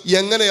ജീവിതത്തിലും.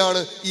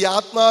 എങ്ങനെയാണ് ഈ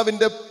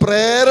ആത്മാവിന്റെ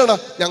പ്രേരണ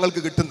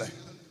ഞങ്ങൾക്ക് കിട്ടുന്നത്?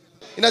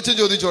 ഇനി അച്ഛൻ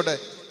ചോദിച്ചോട്ടെ,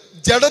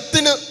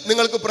 ജഡത്തിന്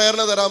നിങ്ങൾക്ക്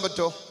പ്രേരണ തരാൻ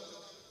പറ്റോ?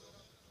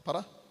 പറ.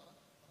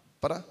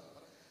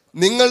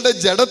 നിങ്ങളുടെ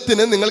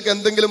ജഡത്തിന് നിങ്ങൾക്ക്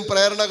എന്തെങ്കിലും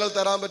പ്രേരണകൾ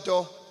തരാൻ പറ്റോ?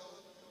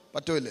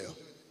 പറ്റോ ഇല്ലയോ?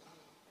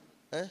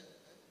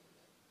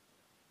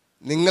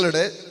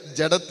 നിങ്ങളുടെ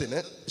ജഡത്തിന്,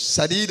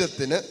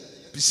 ശരീരത്തിന്,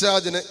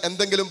 പിശാചിന്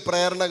എന്തെങ്കിലും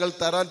പ്രേരണകൾ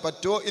തരാൻ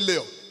പറ്റോ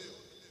ഇല്ലയോ?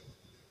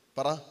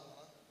 പറ.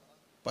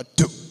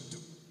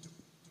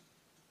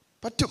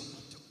 പറ്റും.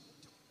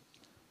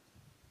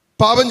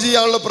 പാപം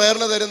ചെയ്യാനുള്ള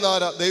പ്രേരണ തരുന്ന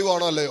ആരാ?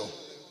 ദൈവമാണോ അല്ലയോ?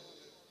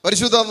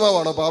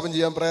 പരിശുദ്ധാത്മാവാണോ പാപം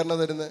ചെയ്യാൻ പ്രേരണ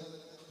തരുന്നത്?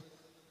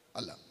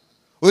 അല്ല.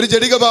 ഒരു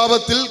ജഡിക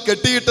പാപത്തിൽ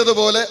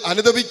കെട്ടിയിട്ടതുപോലെ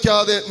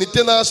അനുദപിക്കാതെ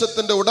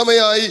നിത്യനാശത്തിന്റെ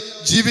ഉടമയായി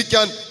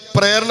ജീവിക്കാൻ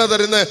പ്രേരണ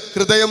തരുന്ന,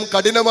 ഹൃദയം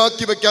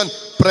കഠിനമാക്കി വെക്കാൻ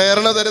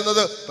പ്രേരണ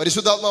തരുന്നത്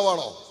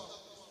പരിശുദ്ധാത്മാവാണോ?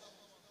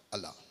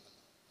 അല്ല.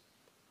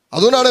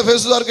 അതുകൊണ്ടാണ്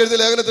എഫേസ്യർക്ക് എഴുതിയ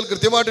ലേഖനത്തിൽ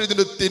കൃത്യമായിട്ട്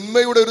എഴുതിയിട്ടുണ്ട്,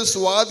 തിന്മയുടെ ഒരു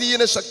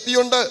സ്വാധീന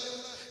ശക്തിയുണ്ട്.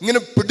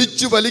 ഇങ്ങനെ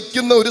പിടിച്ചു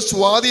വലിക്കുന്ന ഒരു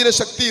സ്വാധീന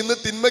ശക്തി ഇന്ന്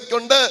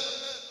തിന്മയ്ക്കുണ്ട്.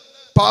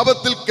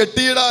 പാപത്തിൽ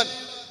കെട്ടിയിടാൻ,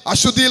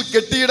 അശുദ്ധിയിൽ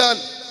കെട്ടിയിടാൻ,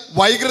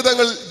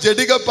 വൈകൃതങ്ങൾ,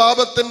 ജഡിക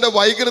പാപത്തിന്റെ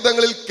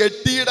വൈകൃതങ്ങളിൽ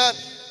കെട്ടിയിടാൻ.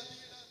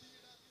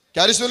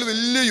 കാരിസ്മയിൽ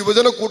വലിയ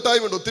യുവജന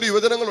കൂട്ടായ്മയുണ്ട്, ഒത്തിരി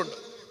യുവജനങ്ങളുണ്ട്.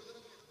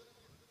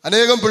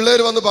 അനേകം പിള്ളേർ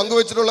വന്ന്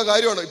പങ്കുവെച്ചിട്ടുള്ള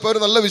കാര്യമാണ്. ഇപ്പൊ ഒരു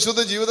നല്ല വിശുദ്ധ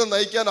ജീവിതം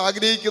നയിക്കാൻ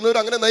ആഗ്രഹിക്കുന്നവർ,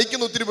 അങ്ങനെ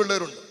നയിക്കുന്ന ഒത്തിരി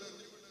പിള്ളേരുണ്ട്.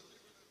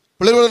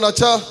 പിള്ളേർ പറഞ്ഞു,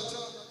 അച്ഛാ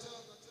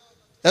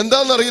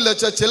എന്താണെന്നറിയില്ല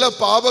അച്ഛാ, ചില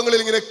പാപങ്ങളിൽ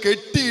ഇങ്ങനെ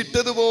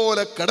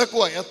കെട്ടിയിട്ടതുപോലെ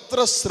കിടക്കുക. എത്ര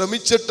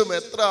ശ്രമിച്ചിട്ടും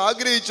എത്ര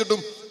ആഗ്രഹിച്ചിട്ടും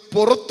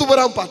പുറത്തു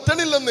വരാൻ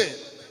പറ്റണില്ലെന്നേ.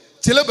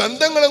 ചില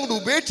ബന്ധങ്ങളെ കൊണ്ട്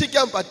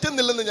ഉപേക്ഷിക്കാൻ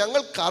പറ്റുന്നില്ലെന്ന്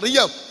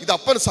ഞങ്ങൾക്കറിയാം. ഇത്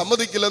അപ്പൻ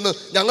സമ്മതിക്കില്ലെന്ന്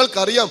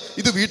ഞങ്ങൾക്കറിയാം,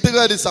 ഇത്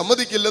വീട്ടുകാർ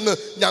സമ്മതിക്കില്ലെന്ന്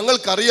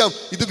ഞങ്ങൾക്കറിയാം,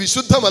 ഇത്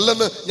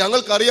വിശുദ്ധമല്ലെന്ന്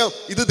ഞങ്ങൾക്കറിയാം,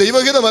 ഇത്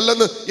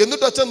ദൈവഹിതമല്ലെന്ന്.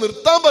 എന്നിട്ട് അച്ഛൻ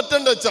നിർത്താൻ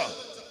പറ്റണ്ടേ അച്ഛാ?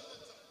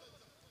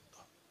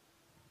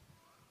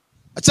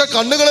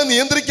 കണ്ണുകളെ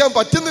നിയന്ത്രിക്കാൻ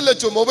പറ്റുന്നില്ല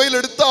അച്ഛോ. മൊബൈൽ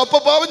എടുത്താൽ അപ്പ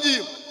പാപം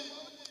ചെയ്യും.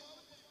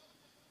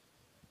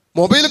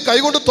 മൊബൈൽ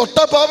കൈകൊണ്ട്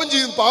തൊട്ടാ പാപം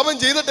ചെയ്യും. പാപം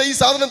ചെയ്തിട്ട് ഈ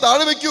സാധനം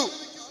താഴെ വെക്കൂ.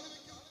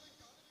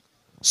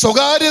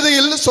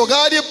 സ്വകാര്യതയിൽ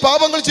സ്വകാര്യ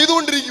പാപങ്ങൾ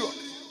ചെയ്തുകൊണ്ടിരിക്കുക.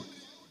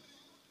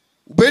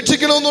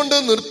 ഉപേക്ഷിക്കണമെന്നുണ്ട്,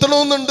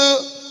 നിർത്തണമെന്നുണ്ട്.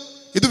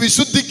 ഇത്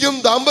വിശുദ്ധിക്കും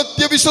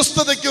ദാമ്പത്യ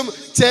വിശ്വസ്തതയ്ക്കും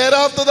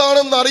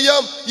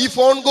ചേരാത്തതാണെന്നറിയാം, ഈ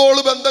ഫോൺ കോൾ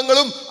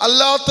ബന്ധങ്ങളും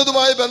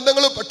അല്ലാത്തതുമായ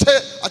ബന്ധങ്ങളും. പക്ഷേ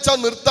അച്ഛാ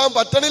നിർത്താൻ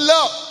പറ്റണില്ല.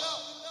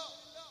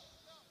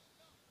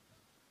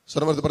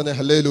 സ്വരമെടുത്ത് പറഞ്ഞ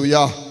ഹല്ലേലൂയ,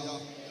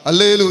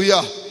 ഹല്ലേലൂയ.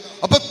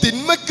 അപ്പൊ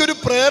തിന്മയ്ക്കൊരു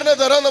പ്രേരണ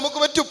തരാൻ നമുക്ക്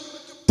പറ്റും.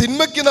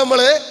 തിന്മയ്ക്ക്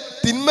നമ്മളെ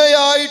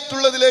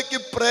തിന്മയായിട്ടുള്ളതിലേക്ക്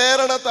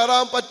പ്രേരണ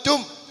തരാൻ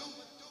പറ്റും.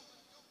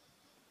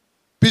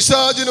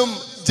 പിശാചിനും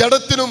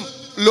ജഡത്തിനും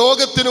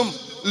ലോകത്തിനും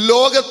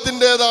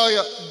ലോകത്തിൻ്റെതായ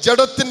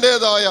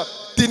ജഡത്തിൻ്റെതായ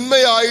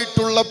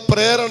തിന്മയായിട്ടുള്ള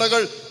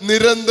പ്രേരണകൾ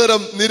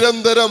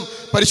നിരന്തരം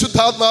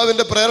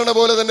പരിശുദ്ധാത്മാവിന്റെ പ്രേരണ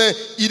പോലെ തന്നെ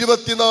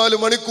 24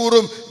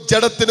 മണിക്കൂറും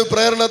ജഡത്തിന്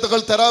പ്രേരണകൾ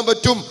തരാൻ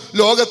പറ്റും,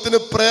 ലോകത്തിന്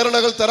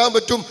പ്രേരണകൾ തരാൻ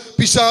പറ്റും.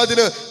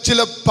 പിശാചിന് ചില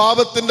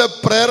പാപത്തിന്റെ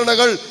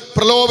പ്രേരണകൾ,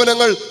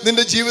 പ്രലോഭനങ്ങൾ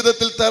നിന്റെ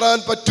ജീവിതത്തിൽ തരാൻ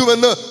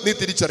പറ്റുമെന്ന് നീ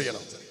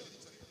തിരിച്ചറിയണം.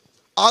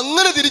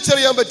 അങ്ങനെ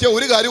തിരിച്ചറിയാൻ പറ്റിയ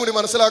ഒരു കാര്യം കൂടി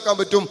മനസ്സിലാക്കാൻ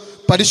പറ്റും,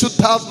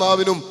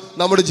 പരിശുദ്ധാത്മാവിനും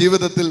നമ്മുടെ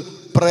ജീവിതത്തിൽ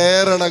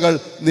പ്രേരണകൾ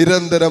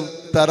നിരന്തരം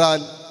തരാൻ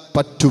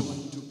പറ്റും.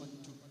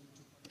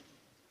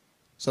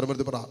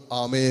 സർവ്വത്തിൽ പറ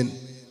ആമേൻ.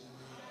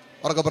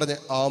 ഉറക്കെ പറഞ്ഞേ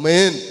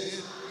ആമേൻ,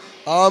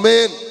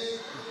 ആമേൻ.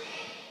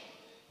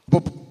 അപ്പൊ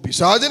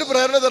പിശാചിന്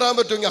പ്രേരണ തരാൻ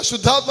പറ്റുമെങ്കിൽ,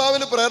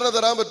 അശുദ്ധാത്മാവിന് പ്രേരണ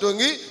തരാൻ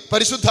പറ്റുമെങ്കിൽ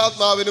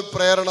പരിശുദ്ധാത്മാവിന്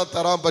പ്രേരണ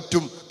തരാൻ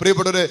പറ്റും.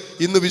 പ്രിയപ്പെട്ടവരെ,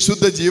 ഇന്ന്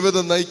വിശുദ്ധ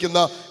ജീവിതം നയിക്കുന്ന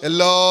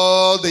എല്ലാ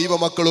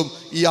ദൈവമക്കളും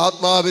ഈ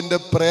ആത്മാവിന്റെ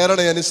പ്രേരണ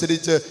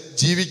അനുസരിച്ച്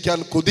ജീവിക്കാൻ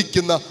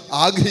കൊതിക്കുന്ന,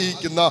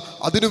 ആഗ്രഹിക്കുന്ന,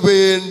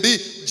 അതിനുവേണ്ടി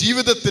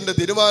ജീവിതത്തിന്റെ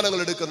തീരുമാനങ്ങൾ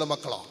എടുക്കുന്ന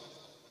മക്കളാണ്.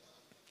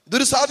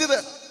 ഇതൊരു സാധ്യത,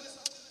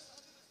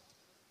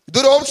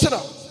 ഇതൊരു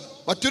ഓപ്ഷനാണ്.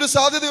 മറ്റൊരു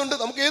സാധ്യതയുണ്ട്,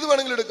 നമുക്ക് ഏത്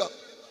വേണമെങ്കിലും എടുക്കാം.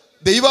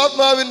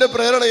 ദൈവാത്മാവിന്റെ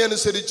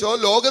പ്രേരണയനുസരിച്ചോ,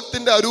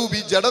 ലോകത്തിന്റെ അരൂപി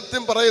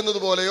ജഡത്തിൽ പറയുന്നത്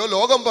പോലെയോ,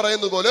 ലോകം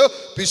പറയുന്നത് പോലെയോ,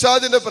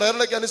 പിശാചിന്റെ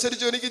പ്രേരണയ്ക്ക്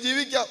അനുസരിച്ചോ എനിക്ക്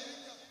ജീവിക്കാം.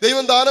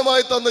 ദൈവം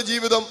ദാനമായി തന്ന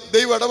ജീവിതം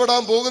ദൈവം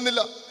ഇടപെടാൻ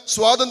പോകുന്നില്ല,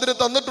 സ്വാതന്ത്ര്യം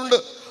തന്നിട്ടുണ്ട്.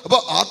 അപ്പൊ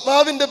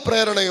ആത്മാവിന്റെ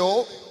പ്രേരണയോ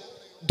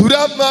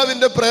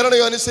ദുരാത്മാവിന്റെ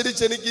പ്രേരണയോ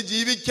അനുസരിച്ച് എനിക്ക്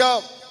ജീവിക്കാം.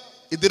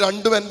 ഇത്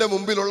രണ്ടും എൻ്റെ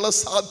മുമ്പിലുള്ള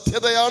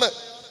സാധ്യതയാണ്.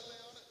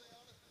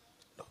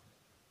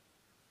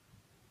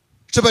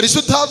 പക്ഷെ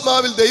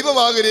പരിശുദ്ധാത്മാവിൽ ദൈവം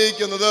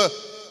ആഗ്രഹിക്കുന്നത്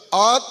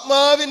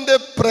ആത്മാവിന്റെ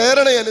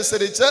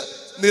പ്രേരണയനുസരിച്ച്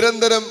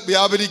നിരന്തരം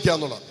വ്യാപരിക്കുക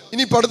എന്നുള്ളതാണ്.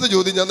 ഇനി അടുത്ത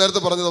ചോദ്യം ഞാൻ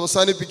നേരത്തെ പറഞ്ഞത്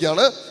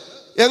അവസാനിപ്പിക്കുകയാണ്.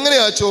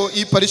 എങ്ങനെയാച്ചോ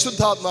ഈ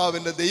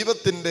പരിശുദ്ധാത്മാവിന്റെ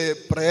ദൈവത്തിന്റെ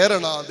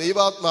പ്രേരണ,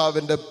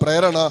 ദൈവാത്മാവിന്റെ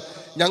പ്രേരണ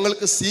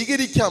ഞങ്ങൾക്ക്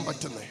സ്വീകരിക്കാൻ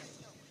പറ്റുന്നേ?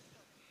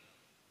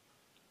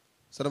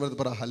 സ്ഥലം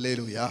പറ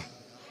ഹല്ലേലൂയ,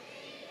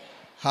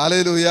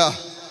 ഹല്ലേലൂയ.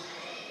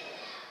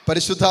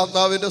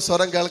 പരിശുദ്ധാത്മാവിന്റെ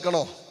സ്വരം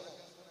കേൾക്കണോ?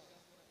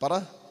 പറ.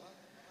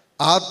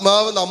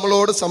 ആത്മാവ്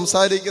നമ്മളോട്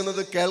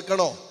സംസാരിക്കുന്നത്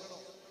കേൾക്കണോ?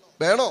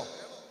 വേണോ?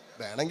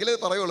 വേണമെങ്കിൽ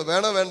പറയുള്ളൂ.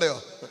 വേണോ വേണ്ടയോ?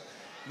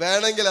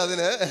 വേണമെങ്കിൽ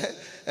അതിന്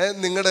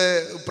നിങ്ങളുടെ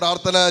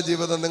പ്രാർത്ഥനാ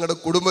ജീവിതം, നിങ്ങളുടെ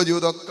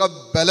കുടുംബജീവിതം ഒക്കെ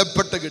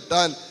ബലപ്പെട്ട്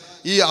കിട്ടാൻ,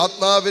 ഈ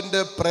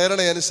ആത്മാവിൻ്റെ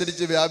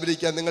പ്രേരണയനുസരിച്ച്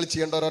വ്യാപരിക്കാൻ നിങ്ങൾ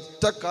ചെയ്യേണ്ട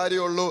ഒരൊറ്റ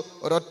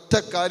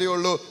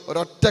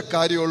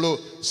കാര്യമുള്ളൂ.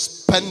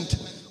 Spend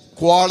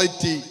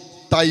quality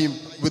time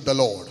with the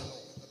Lord.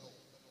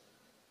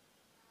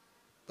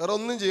 വേറെ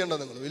ഒന്നും ചെയ്യണ്ട.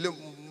 നിങ്ങൾ വലിയ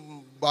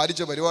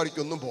ഭാരിച്ച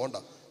പരിപാടിക്കൊന്നും പോകണ്ട,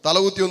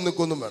 തലകുത്തിയൊന്നും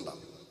നിൽക്കൊന്നും വേണ്ട.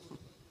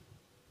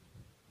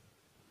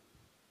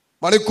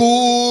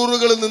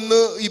 മണിക്കൂറുകൾ നിന്ന്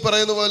ഈ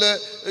പറയുന്ന പോലെ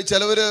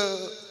ചിലവര്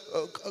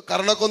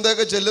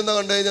കർണക്കൊന്തയൊക്കെ ചെല്ലുന്ന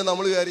കണ്ടു കഴിഞ്ഞാൽ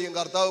നമ്മൾ വിചാരിക്കും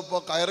കർത്താവ്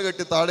ഇപ്പോൾ കയറ്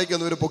കെട്ടി താഴേക്ക്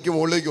എന്നവർ പൊക്കി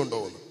മുകളിലേക്ക്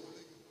കൊണ്ടുപോകുന്നു.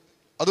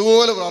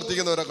 അതുപോലെ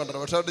പ്രാർത്ഥിക്കുന്നവരെ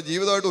കണ്ടിട്ടുണ്ട്. പക്ഷെ അവരുടെ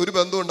ജീവിതമായിട്ട് ഒരു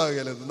ബന്ധം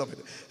ഉണ്ടാകുകയല്ലേ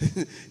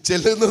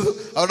ചെല്ലുന്നത്.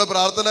 അവരുടെ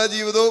പ്രാർത്ഥനാ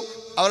ജീവിതവും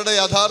അവരുടെ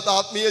യഥാർത്ഥ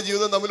ആത്മീയ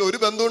ജീവിതവും തമ്മിൽ ഒരു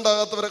ബന്ധം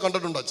ഉണ്ടാകാത്തവരെ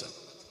കണ്ടിട്ടുണ്ട് അച്ഛൻ.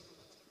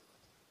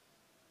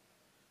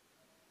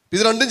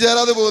 ഇത് രണ്ടും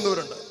ചേരാതെ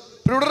പോകുന്നവരുണ്ട്.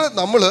 ഇവിടെ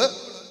നമ്മൾ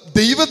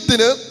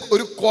ദൈവത്തിന്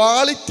ഒരു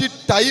ക്വാളിറ്റി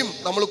ടൈം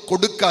നമ്മൾ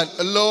കൊടുക്കാൻ,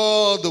 എല്ലാ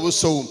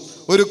ദിവസവും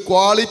ഒരു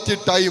ക്വാളിറ്റി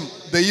ടൈം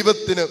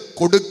ദൈവത്തിന്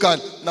കൊടുക്കാൻ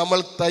നമ്മൾ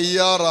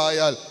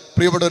തയ്യാറായാൽ,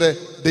 പ്രിയപ്പെട്ടവരെ,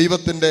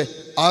 ദൈവത്തിൻ്റെ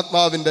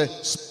ആത്മാവിൻ്റെ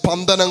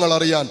സ്പന്ദനങ്ങൾ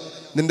അറിയാൻ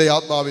നിന്റെ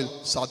ആത്മാവിൽ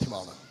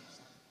സാധ്യമാണ്.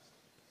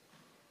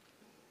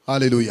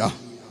 ഹല്ലേലൂയ.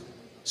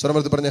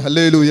 സ്വരമത്തിൽ പറഞ്ഞ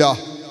ഹല്ലേലൂയ.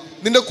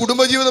 നിന്റെ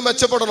കുടുംബജീവിതം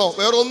മെച്ചപ്പെടണോ?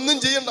 വേറെ ഒന്നും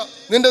ചെയ്യണ്ട.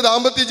 നിന്റെ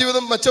ദാമ്പത്യ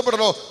ജീവിതം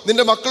മെച്ചപ്പെടണോ?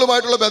 നിന്റെ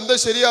മക്കളുമായിട്ടുള്ള ബന്ധം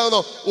ശരിയാകണോ?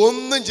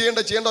 ഒന്നും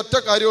ചെയ്യേണ്ട ഒറ്റ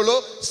കാര്യമുള്ളൂ.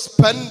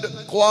 Spend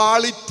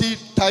quality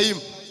time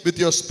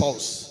with your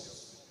spouse.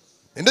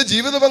 നിന്റെ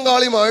ജീവിത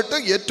പങ്കാളിയുമായിട്ട്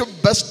ഏറ്റവും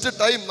ബെസ്റ്റ്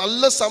ടൈം,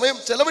 നല്ല സമയം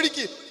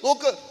ചെലവഴിക്ക്.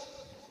 നോക്ക്,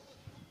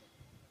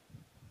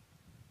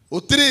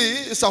 ഒത്തിരി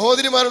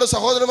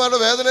സഹോദരന്മാരുടെ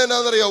വേദന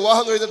എന്നാണെന്നറിയോ?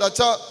 വിവാഹം കഴിഞ്ഞിട്ട്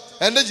അച്ഛാ,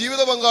 എൻ്റെ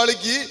ജീവിത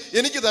പങ്കാളിക്ക്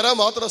എനിക്ക് തരാൻ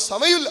മാത്രം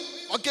സമയമില്ല,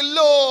 ബാക്കി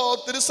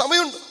എല്ലാത്തിനും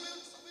സമയമുണ്ട്.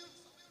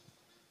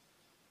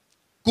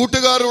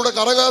 കൂട്ടുകാരുടെ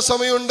കറങ്ങാൻ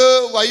സമയമുണ്ട്,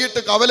 വൈകിട്ട്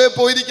കവലെ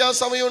പോയിരിക്കാൻ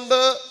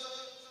സമയമുണ്ട്,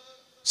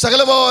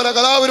 സകലമായ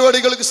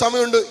കലാപരിപാടികൾക്ക്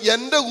സമയമുണ്ട്.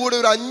 എൻ്റെ കൂടെ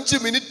ഒരു 5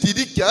 മിനിറ്റ്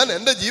ഇരിക്കാൻ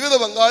എൻ്റെ ജീവിത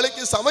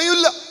പങ്കാളിക്ക്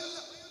സമയമില്ല.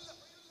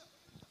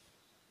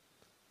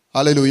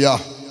 ഹല്ലേലൂയ.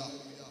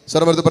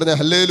 സർവ്വത്തിൽ പറഞ്ഞ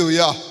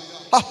ഹല്ലേലൂയ.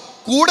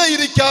 കൂടെ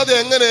ഇരിക്കാതെ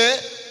എങ്ങനെ?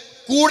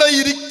 കൂടെ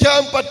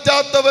ഇരിക്കാൻ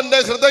പറ്റാത്തവന്റെ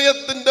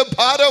ഹൃദയത്തിന്റെ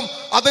ഭാരം,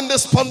 അതിന്റെ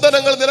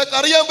സ്പന്ദനങ്ങൾ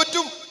നിനക്കറിയാൻ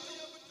പറ്റും.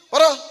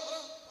 പറ.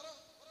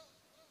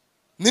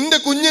 നിന്റെ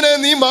കുഞ്ഞിനെ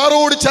നീ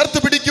മാറോട് ചേർത്ത്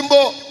പിടിക്കുമ്പോ,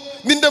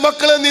 നിന്റെ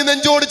മക്കളെ നീ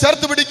നെഞ്ചോട്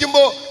ചേർത്ത്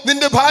പിടിക്കുമ്പോ,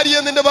 നിന്റെ ഭാര്യയെ,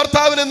 നിന്റെ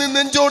ഭർത്താവിനെ നീ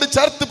നെഞ്ചോട്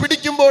ചേർത്ത്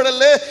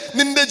പിടിക്കുമ്പോഴല്ലേ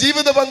നിന്റെ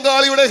ജീവിത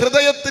പങ്കാളിയുടെ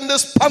ഹൃദയത്തിന്റെ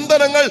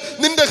സ്പന്ദനങ്ങൾ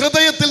നിന്റെ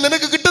ഹൃദയത്തിൽ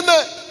നിനക്ക്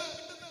കിട്ടുന്നത്.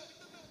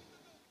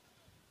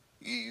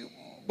 ഈ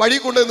വഴി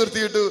കൊണ്ടു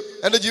നിർത്തിയിട്ട്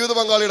എൻ്റെ ജീവിത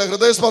പങ്കാളിയുടെ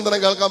ഹൃദയസ്പന്ദനം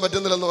കേൾക്കാൻ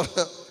പറ്റുന്നില്ലെന്ന്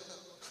പറഞ്ഞ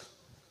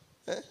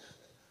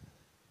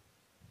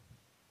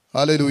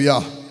ഹല്ലേലൂയ.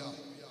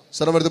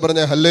 സ്വരമെടുത്ത്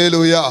പറഞ്ഞ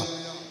ഹല്ലേലൂയ.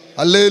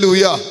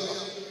 ഹല്ലേലൂയ.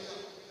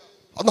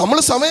 നമ്മൾ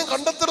സമയം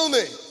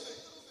കണ്ടെത്തണമെന്നേ.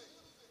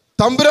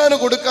 തമ്പുരാന്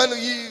കൊടുക്കാൻ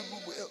ഈ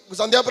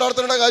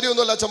സന്ധ്യാപ്രാർത്ഥനയുടെ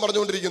കാര്യമൊന്നുമല്ല അച്ഛൻ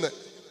പറഞ്ഞുകൊണ്ടിരിക്കുന്നത്.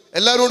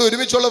 എല്ലാവരും കൂടി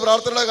ഒരുമിച്ചുള്ള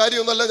പ്രാർത്ഥനയുടെ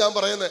കാര്യമൊന്നുമല്ല ഞാൻ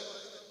പറയുന്നത്.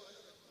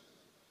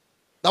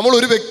 നമ്മൾ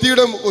ഒരു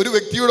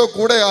വ്യക്തിയുടെ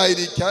കൂടെ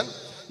ആയിരിക്കാൻ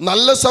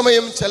നല്ല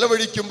സമയം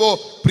ചെലവഴിക്കുമ്പോൾ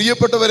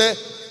പ്രിയപ്പെട്ടവരെ,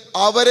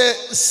 അവരെ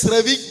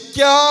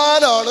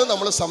ശ്രവിക്കാനാണ്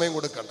നമ്മൾ സമയം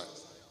കൊടുക്കേണ്ടത്,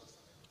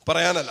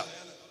 പറയാനല്ല.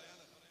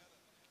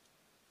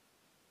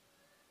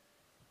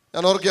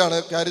 ഞാൻ ഓർക്കുകയാണ്,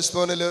 കാരിസ്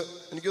ഭവനിൽ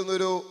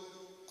എനിക്കൊന്നൊരു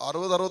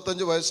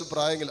 60-65 വയസ്സ്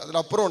പ്രായമെങ്കിൽ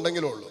അതിനപ്പുറം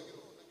ഉണ്ടെങ്കിലേ ഉള്ളൂ.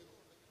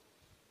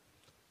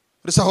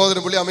 ഒരു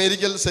സഹോദരൻ, പുള്ളി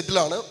അമേരിക്കയിൽ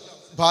സെറ്റിലാണ്,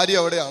 ഭാര്യ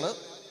അവിടെയാണ്.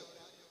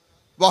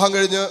 വിവാഹം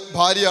കഴിഞ്ഞ്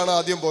ഭാര്യയാണ്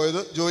ആദ്യം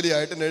പോയത്,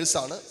 ജോലിയായിട്ട്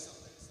നഴ്സാണ്.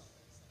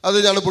 അത്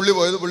ഞാൻ പുള്ളി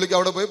പോയത്, പുള്ളിക്ക്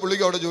അവിടെ പോയി,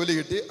 പുള്ളിക്ക് അവിടെ ജോലി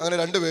കിട്ടി. അങ്ങനെ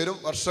രണ്ടുപേരും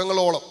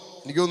വർഷങ്ങളോളം,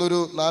 എനിക്ക് തോന്നുന്നൊരു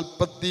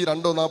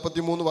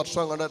 42-43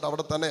 വർഷം കണ്ടിട്ട്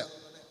അവിടെ തന്നെയാണ്.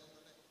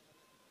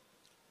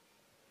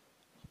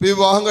 ഈ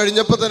വിവാഹം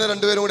കഴിഞ്ഞപ്പോൾ തന്നെ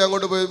രണ്ടുപേരും കൂടി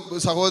അങ്ങോട്ട് പോയി.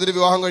 സഹോദരി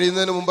വിവാഹം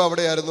കഴിയുന്നതിന് മുമ്പ്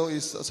അവിടെയായിരുന്നു ഈ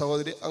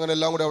സഹോദരി. അങ്ങനെ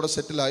എല്ലാം കൂടി അവിടെ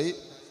സെറ്റിലായി.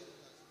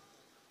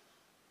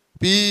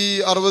 ഈ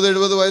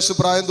 60-70 വയസ്സ്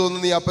പ്രായം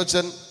തോന്നുന്ന ഈ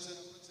അപ്പച്ചൻ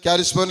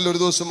കാരിസ് ഭവനിൽ ഒരു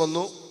ദിവസം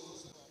വന്നു.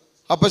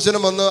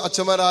 അപ്പച്ചനും വന്ന്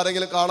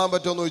അച്ഛന്മാരാരെങ്കിലും കാണാൻ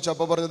പറ്റുമോ എന്ന് ചോദിച്ചു.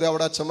 അപ്പോൾ പറഞ്ഞത്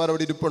അവിടെ അച്ഛന്മാർ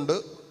അവിടെ ഇരിപ്പുണ്ട്,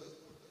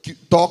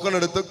 ടോക്കൺ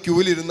എടുത്ത്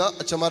ക്യൂവിലിരുന്ന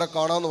അച്ഛന്മാരെ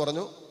കാണാമെന്ന്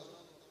പറഞ്ഞു.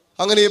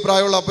 അങ്ങനെ ഈ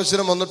പ്രായമുള്ള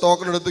അപ്പച്ചനും വന്ന്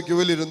ടോക്കൺ എടുത്ത്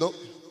ക്യൂവിലിരുന്നു.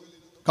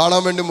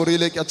 കാണാൻ വേണ്ടി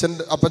മുറിയിലേക്ക്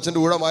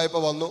അപ്പച്ചൻ്റെ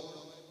ഊഴമായപ്പോൾ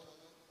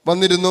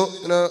വന്നിരുന്നു.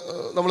 ഇങ്ങനെ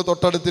നമ്മൾ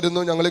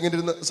തൊട്ടടുത്തിരുന്നു. ഞങ്ങളിങ്ങനെ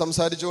ഇരുന്ന്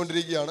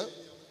സംസാരിച്ചുകൊണ്ടിരിക്കുകയാണ്.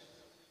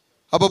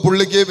 അപ്പോൾ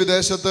പുള്ളിക്ക്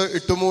വിദേശത്ത്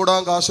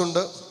ഇട്ടുമൂടാൻ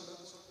കാശുണ്ട്.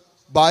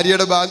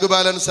 ഭാര്യയുടെ ബാങ്ക്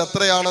ബാലൻസ്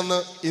എത്രയാണെന്ന്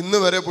ഇന്ന്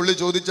വരെ പുള്ളി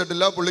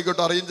ചോദിച്ചിട്ടില്ല,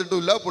 പുള്ളിക്കൊട്ട്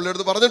അറിയിച്ചിട്ടുമില്ല, പുള്ളിയുടെ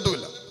അടുത്ത്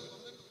പറഞ്ഞിട്ടുമില്ല.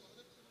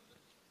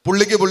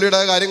 പുള്ളിക്ക് പുള്ളിയുടെ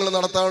കാര്യങ്ങൾ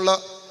നടത്താനുള്ള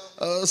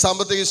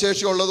സാമ്പത്തിക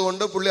ശേഷി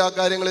ഉള്ളതുകൊണ്ട് പുള്ളി ആ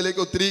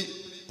കാര്യങ്ങളിലേക്ക് ഒത്തിരി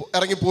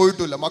ഇറങ്ങി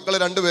പോയിട്ടുമില്ല. മക്കളെ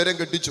രണ്ടുപേരെയും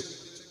കെട്ടിച്ചു,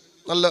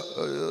 നല്ല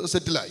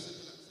സെറ്റിലായി.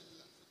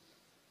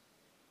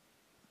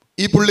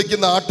 ഈ പുള്ളിക്ക്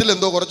നാട്ടിൽ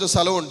എന്തോ കുറച്ച്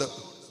സ്ഥലമുണ്ട്,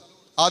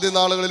 ആദ്യ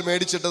നാളുകളിൽ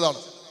മേടിച്ചിട്ടതാണ്.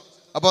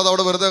 അപ്പോൾ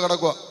അതവിടെ വെറുതെ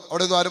കിടക്കുക,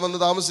 അവിടെ ഒന്നും ആരും വന്ന്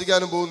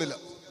താമസിക്കാനും പോകുന്നില്ല.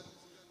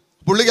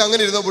 പുള്ളിക്ക്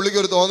അങ്ങനെ ഇരുന്ന പുള്ളിക്ക്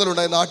ഒരു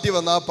തോന്നലുണ്ടായി, നാട്ടിൽ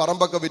വന്ന ആ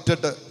പറമ്പൊക്കെ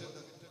വിറ്റിട്ട്.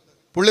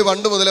 പുള്ളി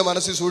പണ്ട് മുതലേ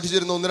മനസ്സിൽ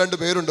സൂക്ഷിച്ചിരുന്ന 1-2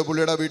 പേരുണ്ട്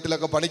പുള്ളിയുടെ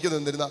വീട്ടിലൊക്കെ പണിക്ക്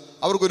നിന്നിരുന്ന,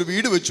 അവർക്കൊരു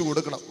വീട് വെച്ച്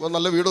കൊടുക്കണം.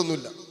 നല്ല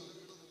വീടൊന്നുമില്ല,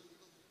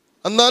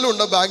 എന്നാലും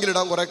ഉണ്ട്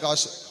ബാങ്കിലിടാൻ കുറേ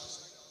കാശ്.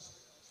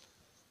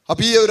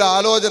 അപ്പം ഈ ഒരു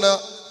ആലോചന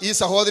ഈ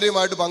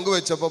സഹോദരിയുമായിട്ട്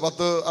പങ്കുവെച്ചപ്പോൾ,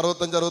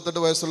 65-68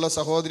 വയസ്സുള്ള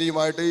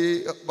സഹോദരിയുമായിട്ട് ഈ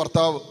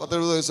ഭർത്താവ്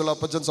 70 വയസ്സുള്ള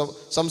അപ്പച്ചൻ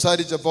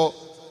സംസാരിച്ചപ്പോൾ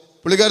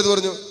പുള്ളിക്കാരത്ത്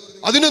പറഞ്ഞു,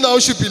 അതിനൊന്നും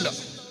ആവശ്യമില്ല.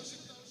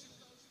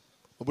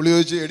 പുള്ളി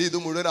ചോദിച്ചു, എടി ഇത്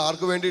മുഴുവൻ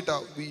ആർക്ക്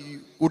വേണ്ടിയിട്ടാണ് ഈ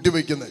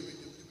കൂട്ടിവെക്കുന്നത്?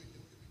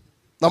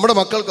 നമ്മുടെ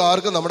മക്കൾക്ക്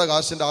ആർക്കും നമ്മുടെ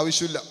കാശിൻ്റെ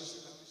ആവശ്യമില്ല.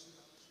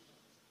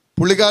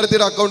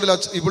 പുള്ളിക്കാരത്തിയുടെ അക്കൗണ്ടിൽ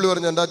ഈ പുള്ളി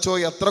പറഞ്ഞു, എൻ്റെ അച്ഛോ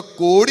എത്ര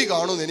കോടി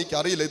കാണുമെന്ന്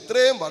എനിക്കറിയില്ല,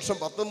 ഇത്രയും വർഷം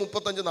 10,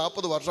 35,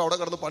 40 വർഷം അവിടെ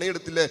കിടന്ന്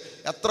പണിയെടുത്തില്ലേ,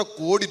 എത്ര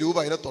കോടി രൂപ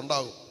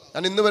അതിനകത്തുണ്ടാകും.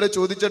 ഞാൻ ഇന്ന് വരെ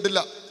ചോദിച്ചിട്ടില്ല.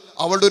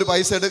 അവളുടെ ഒരു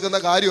പൈസ എടുക്കുന്ന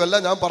കാര്യമല്ല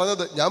ഞാൻ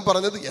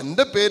പറഞ്ഞത്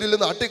എൻ്റെ പേരിൽ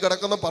നാട്ടിൽ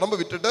കിടക്കുന്ന പറമ്പ്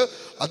വിറ്റിട്ട്,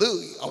 അത്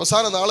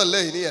അവസാന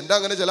നാളല്ലേ, ഇനി എൻ്റെ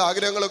അങ്ങനെ ചില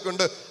ആഗ്രഹങ്ങളൊക്കെ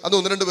ഉണ്ട്, അത്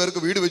 1-2 പേർക്ക്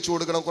വീട് വെച്ച്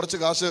കൊടുക്കണം, കുറച്ച്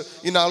കാശ്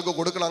ഇന്ന ആൾക്ക്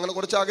കൊടുക്കണം, അങ്ങനെ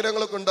കുറച്ച്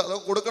ആഗ്രഹങ്ങളൊക്കെ ഉണ്ട്,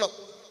 അതൊക്കെ കൊടുക്കണം.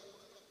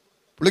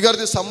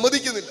 പുള്ളിക്കാരത്തി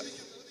സമ്മതിക്കുന്നില്ല,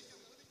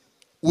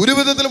 ഒരു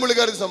വിധത്തിലും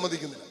പുള്ളിക്കാരത്തി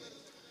സമ്മതിക്കുന്നില്ല.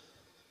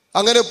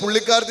 അങ്ങനെ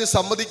പുള്ളിക്കാരത്തി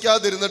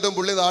സമ്മതിക്കാതിരുന്നിട്ടും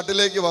പുള്ളി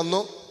നാട്ടിലേക്ക്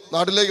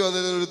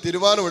വന്നതിന് ഒരു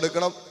തീരുമാനം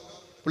എടുക്കണം.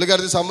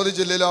 പുള്ളിക്കാരത്തി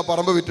സമ്മതിച്ചില്ലല്ലോ, ആ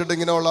പറമ്പ് വിറ്റിട്ട്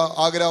ഇങ്ങനെയുള്ള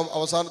ആഗ്രഹം,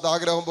 അവസാനത്തെ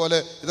ആഗ്രഹം പോലെ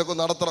ഇതൊക്കെ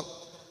നടത്തണം.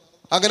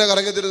 അങ്ങനെ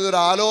കറങ്ങിത്തിരുന്ന ഒരു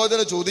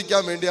ആലോചന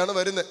ചോദിക്കാൻ വേണ്ടിയാണ്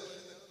വരുന്നത്.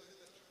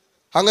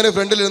 അങ്ങനെ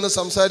ഫ്രണ്ടിലിരുന്ന്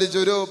സംസാരിച്ച്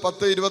ഒരു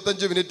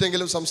 10-25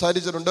 മിനിറ്റെങ്കിലും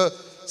സംസാരിച്ചിട്ടുണ്ട്.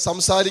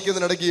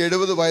 സംസാരിക്കുന്നതിനിടയ്ക്ക്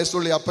 70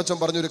 വയസ്സുള്ള അപ്പച്ചൻ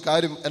പറഞ്ഞൊരു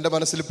കാര്യം എൻ്റെ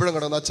മനസ്സിൽ ഇപ്പോഴും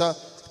കിടന്നു.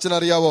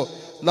 അച്ഛനറിയാവോ,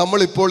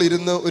 നമ്മളിപ്പോൾ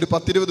ഇരുന്ന് ഒരു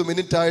 10-20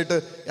 മിനിറ്റ് ആയിട്ട്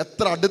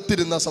എത്ര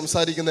അടുത്തിരുന്ന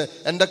സംസാരിക്കുന്നത്,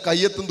 എൻ്റെ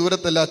കയ്യെത്തും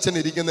ദൂരത്തല്ല അച്ഛൻ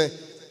ഇരിക്കുന്നത്.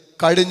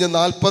 കഴിഞ്ഞ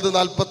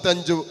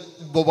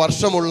 40-45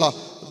 വർഷമുള്ള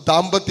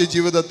ദാമ്പത്യ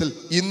ജീവിതത്തിൽ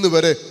ഇന്ന്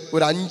വരെ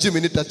ഒരു 5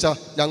 മിനിറ്റ് അച്ഛ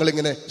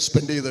ഞങ്ങളിങ്ങനെ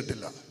സ്പെൻഡ്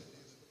ചെയ്തിട്ടില്ല.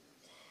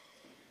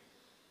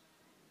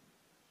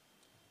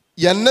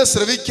 എന്നെ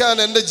ശ്രവിക്കാൻ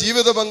എൻ്റെ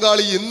ജീവിത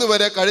പങ്കാളി ഇന്ന്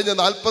വരെ കഴിഞ്ഞ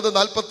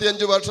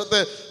 40-45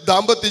 വർഷത്തെ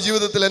ദാമ്പത്യ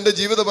ജീവിതത്തിൽ എൻ്റെ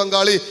ജീവിത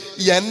പങ്കാളി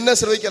എന്നെ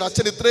ശ്രവിക്കാൻ,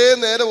 അച്ഛൻ ഇത്രയും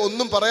നേരം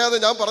ഒന്നും പറയാതെ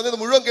ഞാൻ പറഞ്ഞത്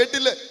മുഴുവൻ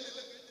കേട്ടില്ലേ?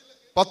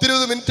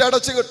 10-20 മിനിറ്റ്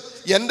അടച്ച്.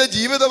 എൻ്റെ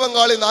ജീവിത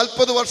പങ്കാളി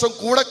 40 വർഷം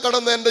കൂടെ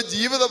കടന്ന എൻ്റെ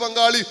ജീവിത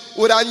പങ്കാളി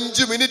ഒരു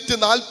 5 മിനിറ്റ്,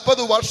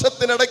 40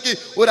 വർഷത്തിനിടയ്ക്ക്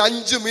ഒരു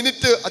 5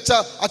 മിനിറ്റ്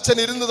അച്ഛൻ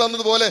ഇരുന്ന്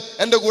തന്നതുപോലെ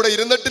എൻ്റെ കൂടെ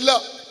ഇരുന്നിട്ടില്ല.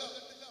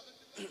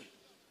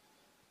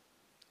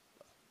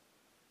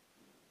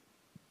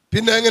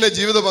 പിന്നെ എങ്ങനെ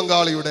ജീവിത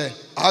പങ്കാളിയുടെ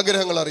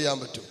ആഗ്രഹങ്ങൾ അറിയാൻ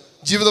പറ്റും?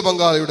 ജീവിത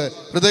പങ്കാളിയുടെ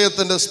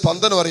ഹൃദയത്തിൻ്റെ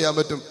സ്പന്ദനം അറിയാൻ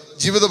പറ്റും.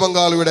 ജീവിത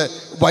പങ്കാളിയുടെ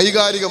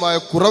വൈകാരികമായ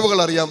കുറവുകൾ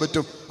അറിയാൻ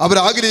പറ്റും.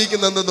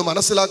 അവരാഗ്രഹിക്കുന്നതെന്ന്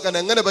മനസ്സിലാക്കാൻ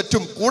എങ്ങനെ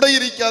പറ്റും? കൂടെ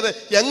ഇരിക്കാതെ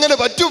എങ്ങനെ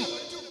പറ്റും?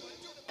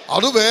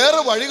 അത് വേറെ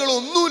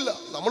വഴികളൊന്നുമില്ല.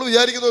 നമ്മൾ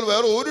വിചാരിക്കുന്ന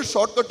വേറെ ഒരു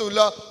ഷോർട്ട് കട്ടും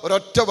ഇല്ല.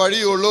 ഒരൊറ്റ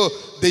വഴിയേ ഉള്ളൂ.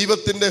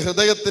 ദൈവത്തിൻ്റെ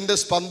ഹൃദയത്തിൻ്റെ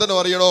സ്പന്ദനം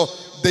അറിയണോ?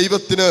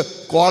 ദൈവത്തിന്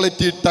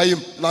ക്വാളിറ്റി ടൈം,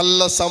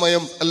 നല്ല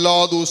സമയം എല്ലാ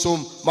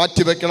ദിവസവും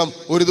മാറ്റിവെക്കണം.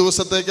 ഒരു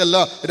ദിവസത്തേക്കല്ല,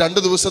 2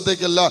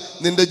 ദിവസത്തേക്കല്ല,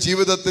 നിന്റെ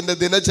ജീവിതത്തിൻ്റെ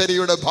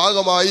ദിനചര്യയുടെ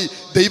ഭാഗമായി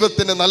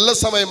ദൈവത്തിന് നല്ല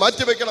സമയം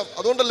മാറ്റിവെക്കണം.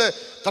 അതുകൊണ്ടല്ലേ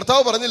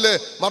കർത്താവ് പറഞ്ഞില്ലേ,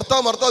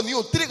 മർത്താ നീ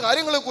ഒത്തിരി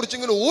കാര്യങ്ങളെ കുറിച്ച്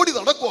ഇങ്ങനെ ഓടി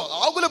നടക്കുക,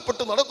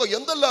 ആകുലപ്പെട്ട് നടക്കുക.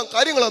 എന്തെല്ലാം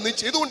കാര്യങ്ങളാണ് നീ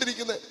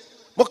ചെയ്തുകൊണ്ടിരിക്കുന്നത്?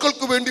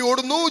 മക്കൾക്ക് വേണ്ടി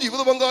ഓടുന്നു,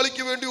 ജീവിത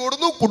പങ്കാളിക്ക് വേണ്ടി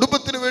ഓടുന്നു,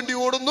 കുടുംബത്തിന് വേണ്ടി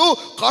ഓടുന്നു,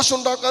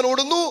 കാശുണ്ടാക്കാൻ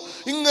ഓടുന്നു,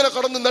 ഇങ്ങനെ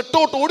കടന്ന്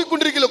നെട്ടോട്ട്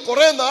ഓടിക്കൊണ്ടിരിക്കില്ല.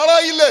 കുറെ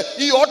നാളായില്ലേ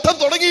ഈ ഓട്ടം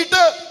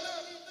തുടങ്ങിയിട്ട്?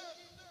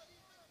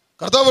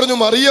 കർത്താവ് പറഞ്ഞു,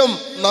 മറിയം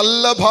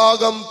നല്ല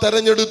ഭാഗം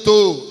തെരഞ്ഞെടുത്തു.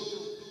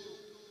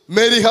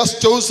 Mary has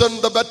chosen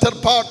the better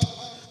part.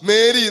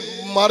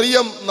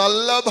 Mariyam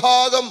നല്ല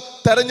ഭാഗം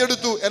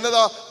തെരഞ്ഞെടുത്തു.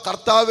 എന്നതാ?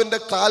 കർത്താവിന്റെ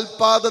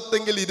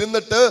കാൽപാദത്തെങ്കിൽ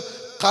ഇരുന്നിട്ട്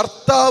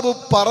കർത്താവ്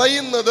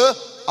പറയുന്നത്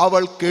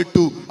അവൾ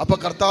കേട്ടു. അപ്പൊ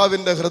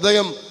കർത്താവിന്റെ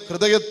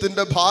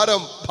ഹൃദയത്തിന്റെ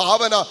ഭാരം,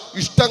 ഭാവന,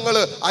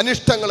 ഇഷ്ടങ്ങള്,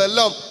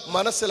 അനിഷ്ടങ്ങളെല്ലാം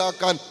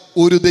മനസ്സിലാക്കാൻ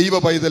ഒരു ദൈവ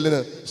പൈതലിന്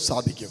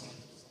സാധിക്കും.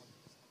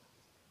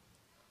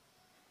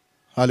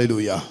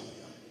 ഹല്ലേലൂയ.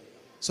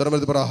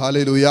 സ്വരമെടുത്ത് പറ,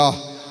 ഹല്ലേലൂയ,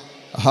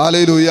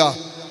 ഹല്ലേലൂയ.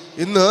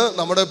 ഇന്ന്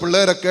നമ്മുടെ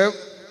പിള്ളേരൊക്കെ,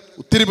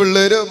 ഒത്തിരി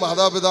പിള്ളേര്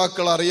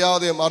മാതാപിതാക്കൾ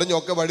അറിയാതെയും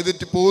അറിഞ്ഞൊക്കെ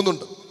വഴിതെറ്റി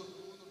പോകുന്നുണ്ട്.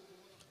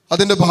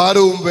 അതിൻ്റെ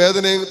ഭാരവും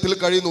വേദനയിൽ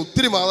കഴിയുന്ന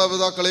ഒത്തിരി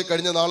മാതാപിതാക്കളെ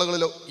കഴിഞ്ഞ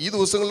നാളുകളിലോ ഈ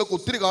ദിവസങ്ങളിലൊക്കെ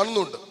ഒത്തിരി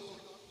കാണുന്നുണ്ട്.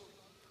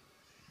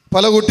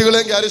 പല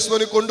കുട്ടികളെയും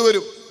ക്യാരിസ്മോനിൽ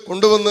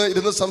കൊണ്ടുവന്ന്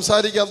ഇരുന്ന്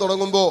സംസാരിക്കാൻ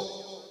തുടങ്ങുമ്പോൾ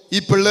ഈ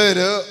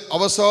പിള്ളേര്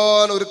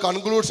അവസാനം ഒരു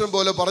കൺക്ലൂഷൻ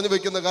പോലെ പറഞ്ഞു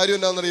വെക്കുന്ന കാര്യം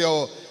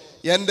എന്താണെന്നറിയാവോ?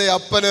 എൻ്റെ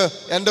അപ്പന്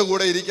എൻ്റെ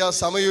കൂടെ ഇരിക്കാൻ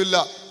സമയമില്ല,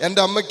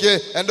 എൻ്റെ അമ്മയ്ക്ക്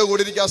എൻ്റെ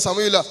കൂടെ ഇരിക്കാൻ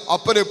സമയമില്ല.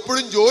 അപ്പൻ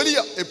എപ്പോഴും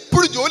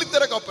ജോലി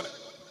തിരക്കാം.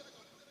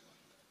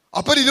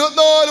 അപ്പൻ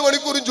 24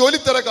 മണിക്കൂറും ജോലി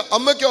തിരക്കാം.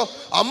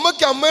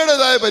 അമ്മയ്ക്ക്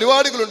അമ്മയുടേതായ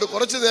പരിപാടികളുണ്ട്.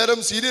 കുറച്ചു നേരം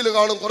സീരിയൽ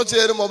കാണും, കുറച്ചു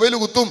നേരം മൊബൈൽ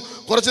കുത്തും,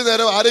 കുറച്ചു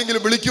നേരം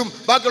ആരെങ്കിലും വിളിക്കും.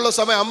 ബാക്കിയുള്ള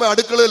സമയം അമ്മ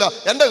അടുക്കളയില്ല.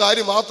 എൻ്റെ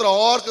കാര്യം മാത്രം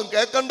ആർക്കും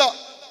കേൾക്കണ്ട.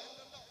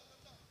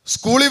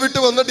 സ്കൂളിൽ വിട്ട്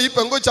വന്നിട്ട് ഈ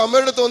പെങ്കൊച്ച്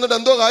അമ്മയുടെ അടുത്ത് വന്നിട്ട്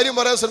എന്തോ കാര്യം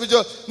പറയാൻ ശ്രമിച്ചോ,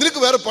 നിനക്ക്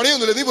വേറെ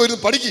പണിയൊന്നുമില്ല, നീ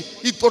പോയിരുന്നു പഠിക്ക്.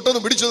 ഈ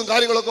തൊട്ടതും പിടിച്ചതും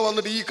കാര്യങ്ങളൊക്കെ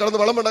വന്നിട്ട് ഈ കിടന്ന്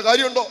വിളമ്പേണ്ട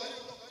കാര്യമുണ്ടോ?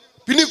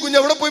 പിന്നെ കുഞ്ഞ്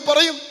എവിടെ പോയി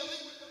പറയും?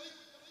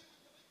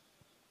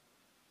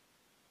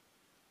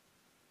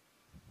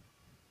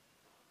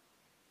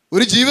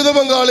 ഒരു ജീവിത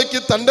പങ്കാളിക്ക്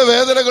തൻ്റെ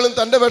വേദനകളും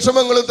തൻ്റെ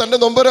വിഷമങ്ങളും തൻ്റെ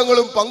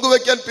നൊമ്പരങ്ങളും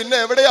പങ്കുവെക്കാൻ പിന്നെ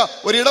എവിടെയാ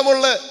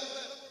ഒരിടമുള്ളത്?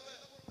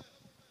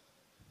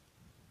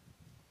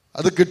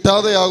 അത്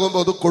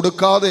കിട്ടാതെയാകുമ്പോൾ, അത്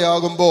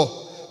കൊടുക്കാതെയാകുമ്പോൾ,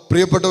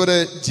 പ്രിയപ്പെട്ടവരെ,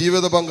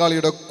 ജീവിത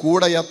പങ്കാളിയുടെ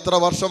കൂടെ എത്ര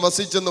വർഷം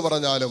വസിച്ചെന്ന്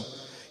പറഞ്ഞാലും,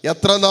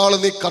 എത്ര നാൾ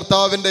നീ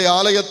കർത്താവിൻ്റെ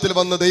ആലയത്തിൽ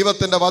വന്ന്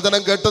ദൈവത്തിൻ്റെ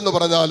വചനം കേട്ടെന്ന്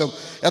പറഞ്ഞാലും,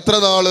 എത്ര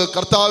നാൾ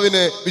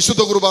കർത്താവിനെ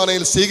വിശുദ്ധ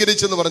കുർബാനയിൽ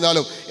സ്വീകരിച്ചെന്ന്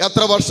പറഞ്ഞാലും,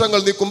 എത്ര വർഷങ്ങൾ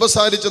നീ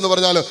കുമ്പസാരിച്ചെന്ന്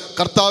പറഞ്ഞാലും,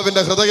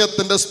 കർത്താവിൻ്റെ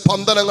ഹൃദയത്തിൻ്റെ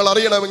സ്പന്ദനങ്ങൾ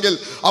അറിയണമെങ്കിൽ,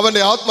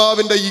 അവൻ്റെ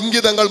ആത്മാവിൻ്റെ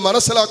ഇംഗിതങ്ങൾ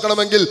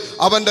മനസ്സിലാക്കണമെങ്കിൽ,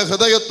 അവൻ്റെ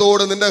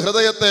ഹൃദയത്തോട് നിന്റെ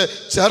ഹൃദയത്തെ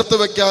ചേർത്ത്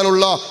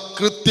വെക്കാനുള്ള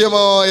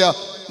കൃത്യമായ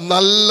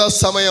നല്ല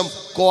സമയം,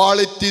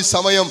 ക്വാളിറ്റി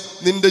സമയം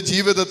നിന്റെ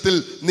ജീവിതത്തിൽ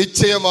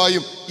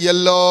നിശ്ചയമായും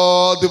എല്ലാ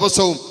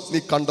ദിവസവും നീ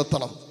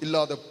കണ്ടെത്തണം.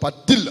 ഇല്ലാതെ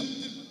പറ്റില്ല.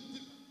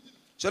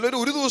 ചിലർ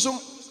ഒരു ദിവസം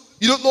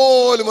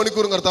 24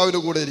 മണിക്കൂറും കർത്താവിൻ്റെ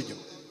കൂടെ ഇരിക്കും,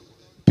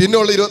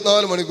 പിന്നെയുള്ള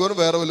 24 മണിക്കൂറും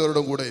വേറെ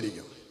വല്ലവരുടെ കൂടെ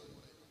ഇരിക്കും.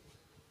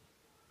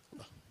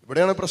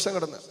 ഇവിടെയാണ് പ്രശ്നം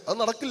കിടന്നത്. അത്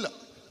നടക്കില്ല.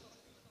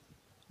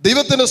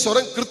 ദൈവത്തിന്റെ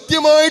സ്വരം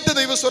കൃത്യമായിട്ട്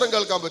ദൈവസ്വരം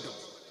കേൾക്കാൻ പറ്റും.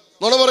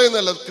 നുണ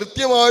പറയുന്നതല്ല,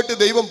 കൃത്യമായിട്ട്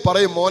ദൈവം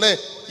പറയും, മോനെ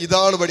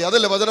ഇതാണ് വഴി.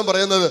 അതല്ല വചനം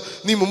പറയുന്നത്.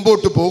 നീ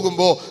മുമ്പോട്ട്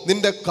പോകുമ്പോൾ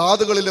നിന്റെ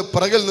കാതുകളിൽ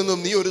പിറകിൽ നിന്നും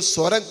നീ ഒരു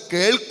സ്വരം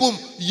കേൾക്കും.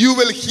 You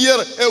will hear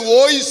A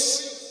voice.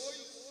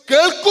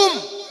 കേൾക്കും.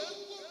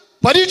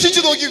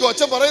 പരീക്ഷിച്ചു നോക്കിക്കോ.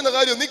 അച്ഛൻ പറയുന്ന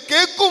കാര്യം നീ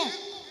കേൾക്കും.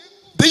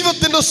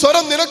 ദൈവത്തിന്റെ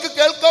സ്വരം നിനക്ക്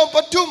കേൾക്കാൻ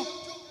പറ്റും.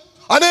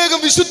 അനേകം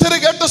വിശുദ്ധരെ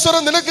കേട്ട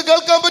സ്വരം നിനക്ക്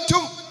കേൾക്കാൻ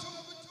പറ്റും.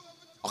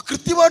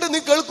 കൃത്യമായിട്ട് നീ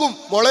കേൾക്കും.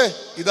 മോളെ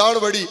ഇതാണ്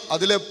വഴി,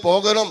 അതിലെ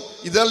പോകണം,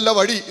 ഇതല്ല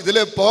വഴി,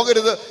 ഇതിലെ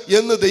പോകരുത്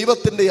എന്ന്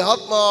ദൈവത്തിന്റെ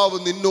ആത്മാവ്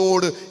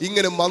നിന്നോട്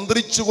ഇങ്ങനെ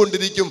മന്ത്രിച്ചു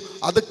കൊണ്ടിരിക്കും.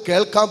 അത്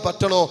കേൾക്കാൻ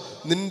പറ്റണോ?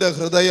 നിന്റെ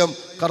ഹൃദയം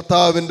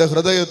കർത്താവിന്റെ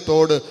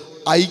ഹൃദയത്തോട്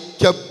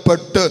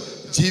ഐക്യപ്പെട്ട്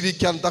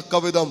ജീവിക്കാൻ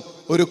തക്കവിധം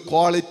ഒരു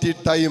ക്വാളിറ്റി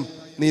ടൈം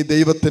നീ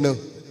ദൈവത്തിന്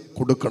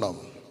കൊടുക്കണം.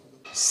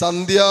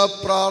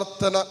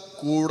 സന്ധ്യാപ്രാർത്ഥന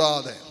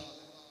കൂടാതെ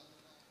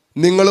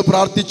നിങ്ങൾ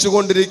പ്രാർത്ഥിച്ചു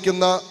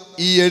കൊണ്ടിരിക്കുന്ന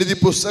ഈ എഴുതി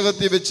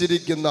പുസ്തകത്തിൽ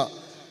വെച്ചിരിക്കുന്ന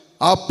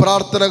ആ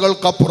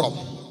പ്രാർത്ഥനകൾക്കപ്പുറം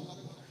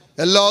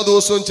എല്ലാ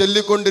ദിവസവും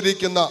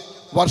ചൊല്ലിക്കൊണ്ടിരിക്കുന്ന,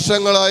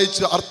 വർഷങ്ങളായി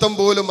അർത്ഥം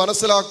പോലും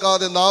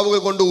മനസ്സിലാക്കാതെ നാവുകൾ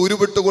കൊണ്ട്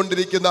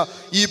ഉരുവിട്ടുകൊണ്ടിരിക്കുന്ന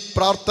ഈ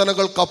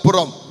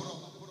പ്രാർത്ഥനകൾക്കപ്പുറം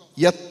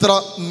എത്ര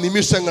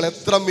നിമിഷങ്ങൾ,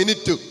 എത്ര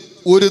മിനിറ്റ്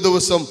ഒരു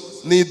ദിവസം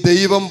നീ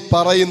ദൈവം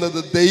പറയുന്നത്,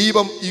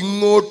 ദൈവം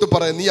ഇങ്ങോട്ട്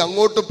പറയും, നീ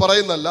അങ്ങോട്ട്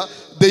പറയുന്നല്ല,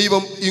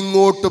 ദൈവം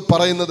ഇങ്ങോട്ട്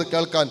പറയുന്നത്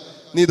കേൾക്കാൻ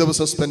നീ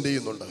ദിവസം സ്പെൻഡ്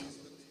ചെയ്യുന്നുണ്ട്.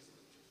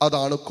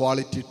 അതാണ്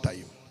ക്വാളിറ്റി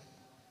ടൈം.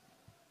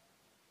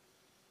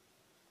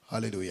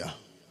 ഹല്ലേലൂയ.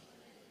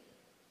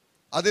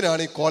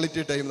 അതിനാണ് ഈ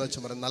ക്വാളിറ്റി ടൈം എന്ന്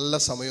വെച്ചാൽ പറയുന്നത്, നല്ല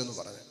സമയം എന്ന്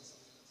പറഞ്ഞത്.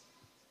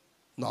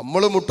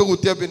 നമ്മൾ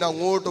മുട്ടുകുത്തിയാൽ പിന്നെ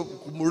അങ്ങോട്ട്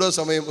മുഴുവൻ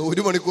സമയം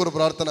 1 മണിക്കൂർ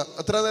പ്രാർത്ഥന.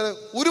 എത്ര നേരം?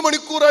 1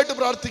 മണിക്കൂറായിട്ട്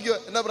പ്രാർത്ഥിക്കുക.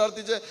 എന്നാ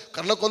പ്രാർത്ഥിച്ച്?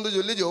 കർണക്കൊന്ത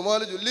ചൊല്ലി,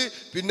 ജോമാല ചൊല്ലി,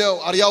 പിന്നെ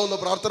അറിയാവുന്ന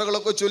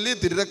പ്രാർത്ഥനകളൊക്കെ ചൊല്ലി,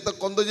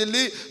 തിരുരക്തക്കൊന്ത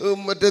ചൊല്ലി,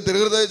 മറ്റേ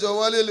തിരുഹൃദയ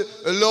ജോമാല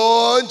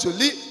എല്ലാം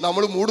ചൊല്ലി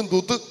നമ്മൾ മൂടും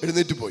തൂത്ത്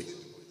എഴുന്നേറ്റ് പോയി.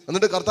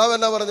 എന്നിട്ട് കർത്താവ്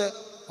എന്നാ പറഞ്ഞ്?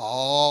 ആ,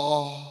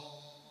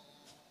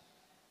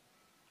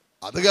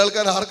 അത്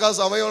കേൾക്കാൻ ആർക്കാ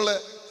സമയമുള്ളേ?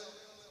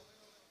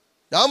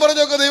 ഞാൻ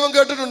പറഞ്ഞൊക്കെ ദൈവം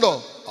കേട്ടിട്ടുണ്ടോ?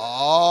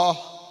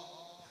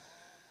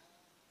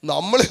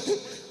 നമ്മള്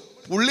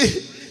പുള്ളി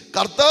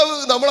കർത്താവ്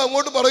നമ്മൾ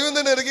അങ്ങോട്ട്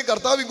പറയുന്നതിന് ഇടയ്ക്ക്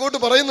കർത്താവ് ഇങ്ങോട്ട്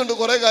പറയുന്നുണ്ട്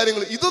കുറെ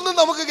കാര്യങ്ങൾ. ഇതൊന്നും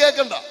നമുക്ക്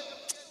കേൾക്കണ്ട,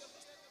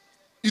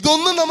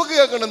 ഇതൊന്നും നമുക്ക്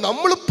കേൾക്കണ്ട.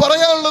 നമ്മൾ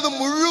പറയാനുള്ളത്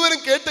മുഴുവനും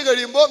കേട്ട്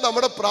കഴിയുമ്പോൾ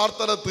നമ്മുടെ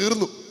പ്രാർത്ഥന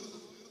തീർന്നു.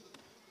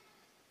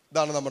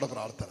 ഇതാണ് നമ്മുടെ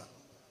പ്രാർത്ഥന.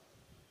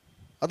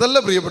 അതല്ല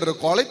പ്രിയപ്പെട്ടവരെ,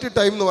 ക്വാളിറ്റി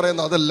ടൈം എന്ന്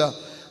പറയുന്നത് അതല്ല.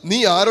 നീ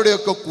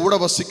ആരുടെയൊക്കെ കൂടെ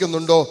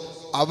വസിക്കുന്നുണ്ടോ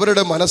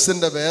അവരുടെ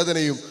മനസ്സിന്റെ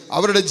വേദനയും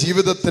അവരുടെ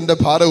ജീവിതത്തിന്റെ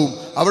ഭാരവും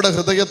അവരുടെ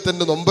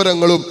ഹൃദയത്തിന്റെ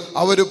നൊമ്പരങ്ങളും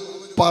അവർ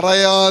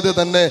പറയാതെ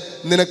തന്നെ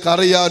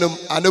നിനക്കറിയാനും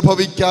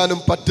അനുഭവിക്കാനും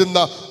പറ്റുന്ന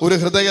ഒരു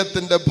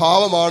ഹൃദയത്തിന്റെ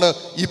ഭാവമാണ്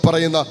ഈ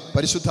പറയുന്ന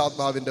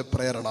പരിശുദ്ധാത്മാവിന്റെ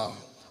പ്രേരണ.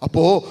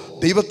 അപ്പോ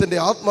ദൈവത്തിന്റെ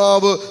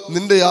ആത്മാവ്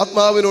നിന്റെ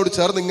ആത്മാവിനോട്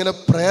ചേർന്ന് ഇങ്ങനെ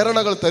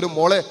പ്രേരണകൾ തരും.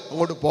 മോളെ,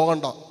 അങ്ങോട്ട്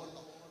പോകണ്ട,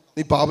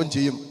 നീ പാപം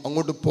ചെയ്യും,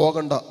 അങ്ങോട്ട്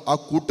പോകണ്ട, ആ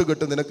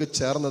കൂട്ടുകെട്ട് നിനക്ക്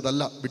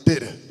ചേർന്നതല്ല,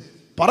 വിട്ടേര്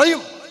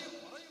പറയും.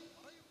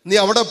 നീ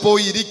അവിടെ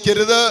പോയി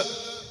ഇരിക്കരുത്,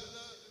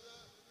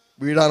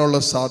 വീഴാനുള്ള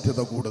സാധ്യത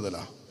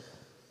കൂടുതലാ.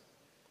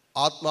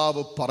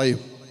 ആത്മാവ്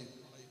പറയും.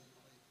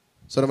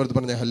 സ്വരമെടുത്ത്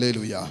പറഞ്ഞ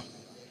ഹല്ലേലൂയ,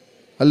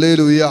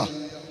 ഹല്ലേലൂയ.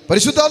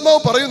 പരിശുദ്ധാത്മാവ്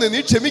പറയുന്നേ, നീ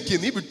ക്ഷമിക്ക്,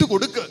 നീ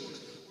വിട്ടുകൊടുക്ക്,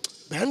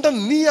 വേണ്ട,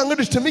 നീ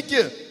അങ്ങോട്ട്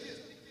ക്ഷമിക്ക്.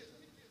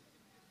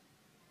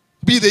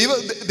 ഈ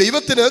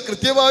ദൈവത്തിന്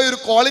കൃത്യമായ ഒരു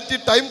ക്വാളിറ്റി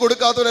ടൈം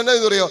കൊടുക്കാത്തവൻ എന്നാ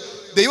ഇത് പറയോ?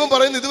 ദൈവം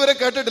പറയുന്നത് ഇതുവരെ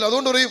കേട്ടിട്ടില്ല,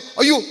 അതുകൊണ്ട് പറയും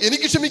അയ്യോ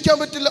എനിക്ക് ക്ഷമിക്കാൻ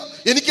പറ്റില്ല,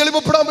 എനിക്ക്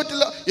എളിമപ്പെടാൻ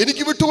പറ്റില്ല,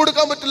 എനിക്ക്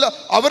വിട്ടുകൊടുക്കാൻ പറ്റില്ല.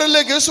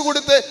 അവരല്ലേ കേസ്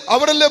കൊടുത്തേ,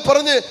 അവരല്ലേ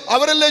പറഞ്ഞ്,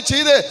 അവരല്ലേ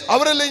ചെയ്തേ,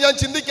 അവരല്ലേ ഞാൻ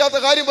ചിന്തിക്കാത്ത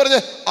കാര്യം പറഞ്ഞ്,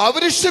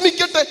 അവര്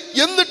ക്ഷമിക്കട്ടെ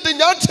എന്നിട്ട്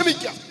ഞാൻ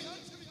ക്ഷമിക്കാം.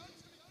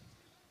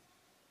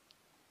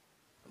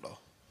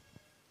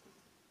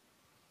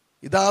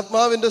 ഇത്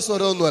ആത്മാവിന്റെ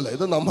സ്വരമൊന്നുമല്ല,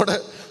 ഇത്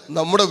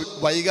നമ്മുടെ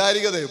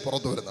വൈകാരികതയെ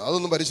പുറത്തു വരുന്നത്.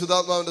 അതൊന്നും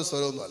പരിശുദ്ധാത്മാവിന്റെ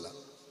സ്വരമൊന്നുമല്ല.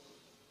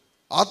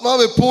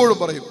 ആത്മാവ് എപ്പോഴും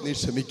പറയും നീ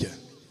ക്ഷമിക്ക.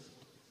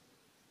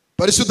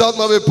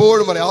 പരിശുദ്ധാത്മാവ്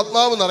എപ്പോഴും പറയും,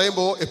 ആത്മാവ്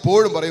നിറയുമ്പോൾ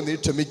എപ്പോഴും പറയും നീ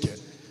ക്ഷമിക്ക,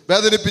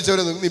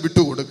 വേദനിപ്പിച്ചവരെ നീ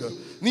വിട്ടുകൊടുക്ക്,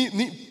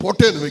 നീ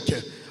പോട്ടേന്ന് വെക്ക്,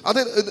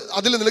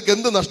 അതിൽ നിനക്ക്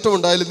എന്ത്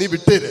നഷ്ടമുണ്ടായാലും നീ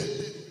വിട്ടേര്.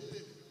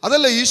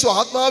 അതല്ല ഈശോ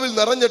ആത്മാവിൽ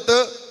നിറഞ്ഞിട്ട്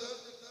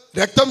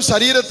രക്തം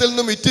ശരീരത്തിൽ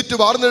നിന്നും ഇറ്റിറ്റ്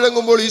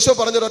വാർന്നിഴങ്ങുമ്പോൾ ഈശോ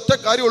പറഞ്ഞൊരൊറ്റ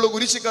കാര്യമുള്ളൂ,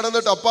 കുരിശി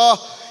കിടന്നിട്ട് അപ്പാ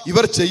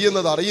ഇവർ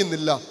ചെയ്യുന്നത്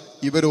അറിയുന്നില്ല,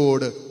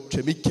 ഇവരോട്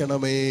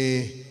ക്ഷമിക്കണമേ.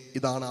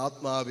 ഇതാണ്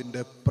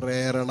ആത്മാവിന്റെ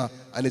പ്രേരണ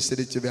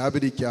അനുസരിച്ച്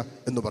വ്യാപരിക്കുക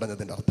എന്ന്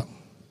പറഞ്ഞതിൻ്റെ അർത്ഥം.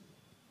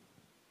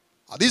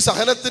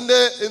 അതിസഹനത്തിന്റെ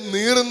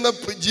നീറുന്ന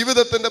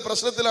ജീവിതത്തിന്റെ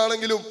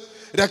പ്രശ്നത്തിലാണെങ്കിലും,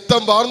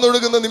 രക്തം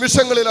വാർന്നൊഴുകുന്ന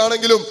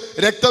നിമിഷങ്ങളിലാണെങ്കിലും,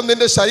 രക്തം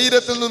നിന്റെ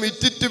ശരീരത്തിൽ നിന്നും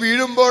ഇറ്റിറ്റ്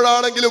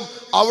വീഴുമ്പോഴാണെങ്കിലും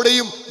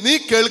അവിടെയും നീ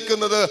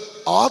കേൾക്കുന്നത്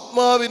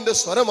ആത്മാവിന്റെ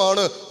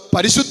സ്വരമാണ്,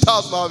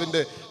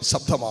 പരിശുദ്ധാത്മാവിന്റെ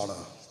ശബ്ദമാണ്.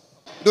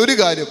 ഒരു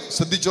കാര്യം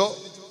ശ്രദ്ധിച്ചോ,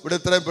 ഇവിടെ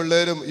ഇത്രയും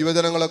പിള്ളേരും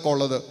യുവജനങ്ങളൊക്കെ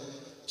ഉള്ളത്,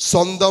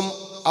 സ്വന്തം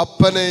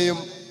അപ്പനെയും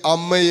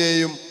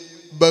അമ്മയെയും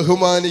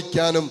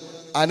ബഹുമാനിക്കാനും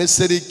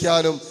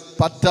അനുസരിക്കാനും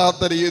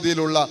പറ്റാത്ത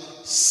രീതിയിലുള്ള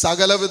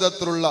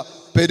സകലവിധത്തിലുള്ള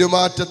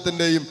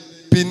പെരുമാറ്റത്തിൻ്റെയും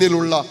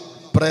പിന്നിലുള്ള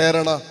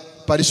പ്രേരണ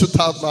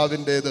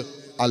പരിശുദ്ധാത്മാവിൻ്റേത്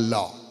അല്ല.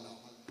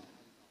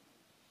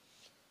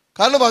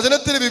 കാരണം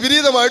വചനത്തിന്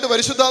വിപരീതമായിട്ട്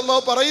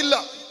പരിശുദ്ധാത്മാവ് പറയില്ല.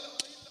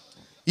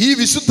 ഈ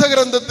വിശുദ്ധ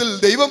ഗ്രന്ഥത്തിൽ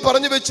ദൈവം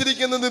പറഞ്ഞു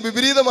വെച്ചിരിക്കുന്നത്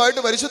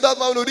വിപരീതമായിട്ട്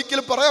പരിശുദ്ധാത്മാവിന്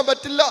ഒരിക്കലും പറയാൻ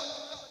പറ്റില്ല.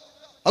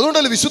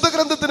 അതുകൊണ്ടല്ല വിശുദ്ധ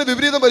ഗ്രന്ഥത്തിന്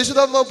വിപരീതം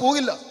പരിശുദ്ധാത്മാവ്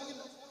പോകില്ല.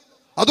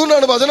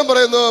 അതുകൊണ്ടാണ് വചനം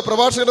പറയുന്നത്,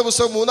 പ്രഭാഷകന്റെ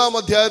പുസ്തകം 3-ാം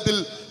അധ്യായത്തിൽ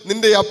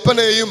നിന്റെ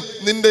അപ്പനെയും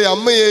നിന്റെ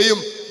അമ്മയെയും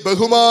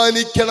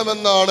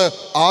ബഹുമാനിക്കണമെന്നാണ്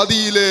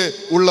ആദിയിലെ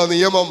ഉള്ള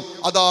നിയമം,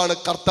 അതാണ്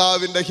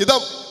കർത്താവിന്റെ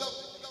ഹിതം.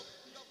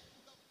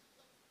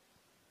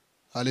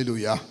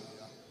 ഹല്ലേലൂയ.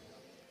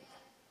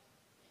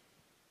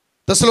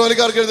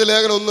 തെസ്സലോനിക്കാർക്ക് എഴുതിയ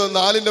ലേഖനം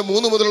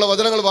 1:4-3 മുതലുള്ള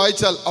വചനങ്ങൾ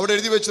വായിച്ചാൽ അവിടെ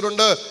എഴുതി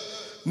വെച്ചിട്ടുണ്ട്,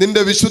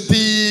 നിന്റെ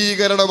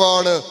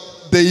വിശുദ്ധീകരണമാണ്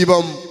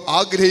ദൈവം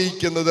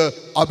ആഗ്രഹിക്കുന്നത്,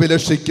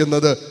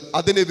 അഭിലഷിക്കുന്നത്.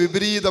 അതിന്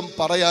വിപരീതം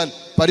പറയാൻ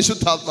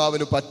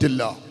പരിശുദ്ധാത്മാവിന്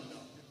പറ്റില്ല.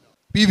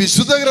 ഈ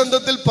വിശുദ്ധ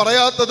ഗ്രന്ഥത്തിൽ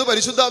പറയാത്തത്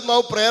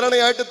പരിശുദ്ധാത്മാവ്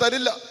പ്രേരണയായിട്ട്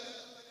തരില്ല.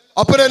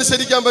 അപ്പനെ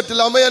അനുസരിക്കാൻ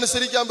പറ്റില്ല, അമ്മയെ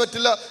അനുസരിക്കാൻ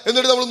പറ്റില്ല,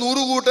 എന്നിട്ട് നമ്മൾ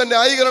 100 കൂട്ടം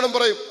ന്യായീകരണം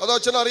പറയും. അതോ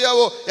അച്ഛൻ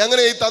അറിയാവോ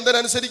എങ്ങനെ ഈ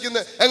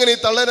തന്തനനുസരിക്കുന്നത്, എങ്ങനെ ഈ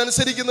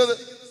തള്ളനനുസരിക്കുന്നത്?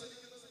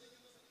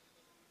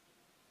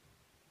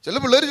 ചില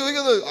പിള്ളേർ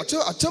ചോദിക്കുന്നത്,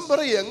 അച്ഛൻ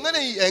പറയും എങ്ങനെ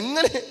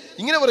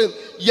ഇങ്ങനെ പറയും,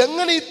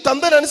 എങ്ങനെ ഈ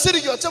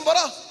തന്തനനുസരിക്കും അച്ഛൻ പറ.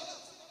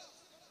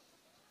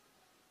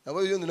 അപ്പൊ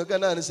നിനക്ക്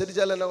എന്നെ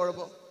അനുസരിച്ചാൽ എന്നാ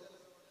കുഴപ്പം?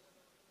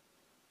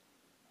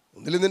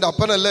 ഒന്നിൽ നിന്റെ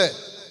അപ്പനല്ലേ,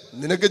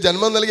 നിനക്ക്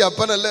ജന്മം നൽകിയ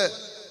അപ്പനല്ലേ,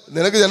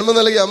 നിനക്ക് ജന്മം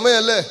നൽകിയ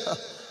അമ്മയല്ലേ.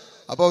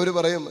 അപ്പൊ അവര്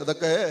പറയും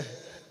ഇതൊക്കെ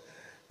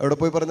എവിടെ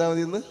പോയി പറഞ്ഞാൽ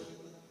മതി എന്ന്,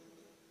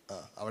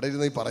 അവിടെ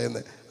ഇരുന്ന് ഈ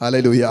പറയുന്നേ.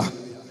 ഹല്ലേലൂയ.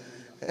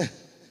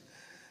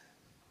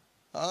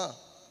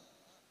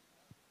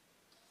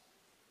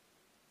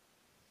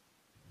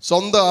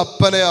 സ്വന്തം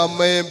അപ്പനെ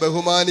അമ്മയെ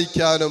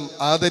ബഹുമാനിക്കാനും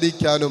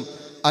ആദരിക്കാനും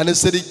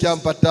അനുസരിക്കാൻ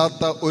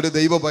പറ്റാത്ത ഒരു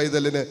ദൈവ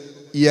പൈതലിന്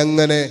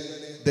എങ്ങനെ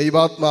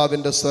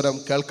ദൈവാത്മാവിന്റെ സ്വരം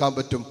കേൾക്കാൻ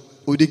പറ്റും?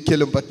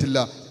 ഒരിക്കലും പറ്റില്ല.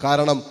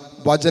 കാരണം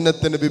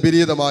വചനത്തിന്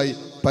വിപരീതമായി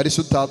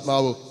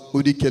പരിശുദ്ധാത്മാവ്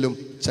ഒരിക്കലും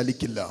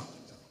ചലിക്കില്ല.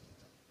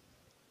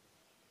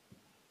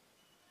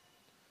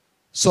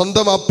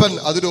 സ്വന്തം അപ്പൻ,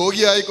 അത്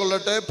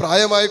രോഗിയായിക്കൊള്ളട്ടെ,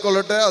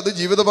 പ്രായമായിക്കൊള്ളട്ടെ, അത്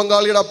ജീവിത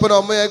പങ്കാളിയുടെ അപ്പനോ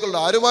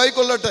അമ്മയായിക്കൊള്ളട്ടെ,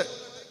 ആരുമായിക്കൊള്ളട്ടെ,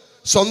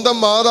 സ്വന്തം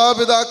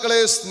മാതാപിതാക്കളെ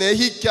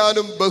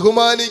സ്നേഹിക്കാനും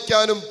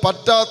ബഹുമാനിക്കാനും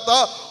പറ്റാത്ത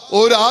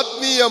ഒരു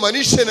ആത്മീയ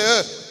മനുഷ്യന്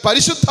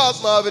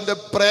പരിശുദ്ധാത്മാവിന്റെ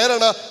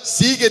പ്രേരണ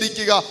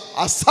സ്വീകരിക്കുക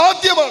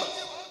അസാധ്യമാണ്,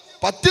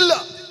 പറ്റില്ല.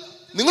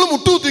 നിങ്ങൾ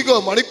മുട്ടുകുത്തിക്കോ,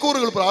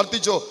 മണിക്കൂറുകൾ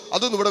പ്രാർത്ഥിച്ചോ,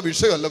 അതൊന്നും ഇവിടെ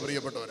വിഷയമല്ല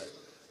പ്രിയപ്പെട്ടവരെ.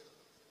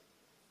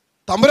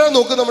 തമ്പുരാൻ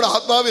നോക്ക് നമ്മുടെ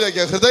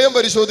ആത്മാവിലേക്ക്. ഹൃദയം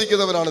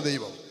പരിശോധിക്കുന്നവനാണ്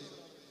ദൈവം.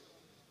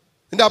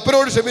 നിന്റെ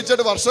അപ്പനോട്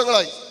ക്ഷമിച്ചിട്ട്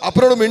വർഷങ്ങളായി,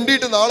 അപ്പനോട്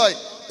മിണ്ടിയിട്ട് നാളായി,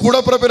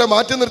 കൂടപ്പിറപ്പിനെ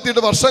മാറ്റി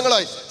നിർത്തിയിട്ട്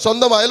വർഷങ്ങളായി,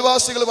 സ്വന്തം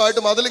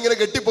അയൽവാസികളുമായിട്ട് മതിലിങ്ങനെ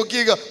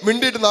കെട്ടിപ്പൊക്കിയുക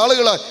മിണ്ടിയിട്ട്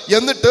നാളുകളായി.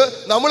 എന്നിട്ട്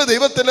നമ്മൾ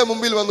ദൈവത്തിന്റെ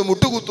മുമ്പിൽ വന്ന്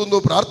മുട്ടുകുത്തുന്നു,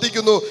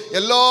 പ്രാർത്ഥിക്കുന്നു,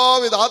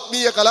 എല്ലാവിധ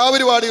ആത്മീയ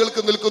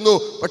കലാപരിപാടികൾക്ക് നിൽക്കുന്നു.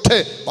 പക്ഷേ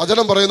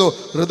വചനം പറയുന്നു,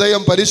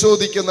 ഹൃദയം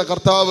പരിശോധിക്കുന്ന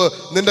കർത്താവ്,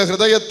 നിന്റെ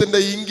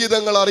ഹൃദയത്തിന്റെ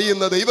ഇംഗിതങ്ങൾ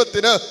അറിയുന്ന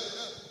ദൈവത്തിന്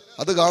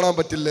അത് കാണാൻ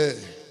പറ്റില്ലേ?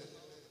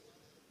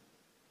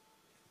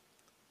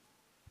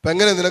 ഇപ്പൊ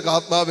എങ്ങനെ നിനക്ക്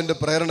ആത്മാവിന്റെ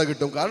പ്രേരണ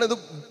കിട്ടും? കാരണം ഇത്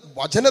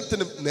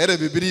വചനത്തിന് നേരെ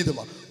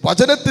വിപരീതമാണ്.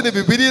 വചനത്തിന്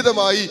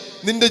വിപരീതമായി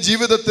നിന്റെ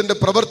ജീവിതത്തിന്റെ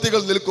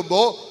പ്രവൃത്തികൾ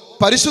നിൽക്കുമ്പോൾ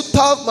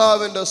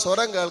പരിശുദ്ധാത്മാവിന്റെ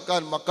സ്വരം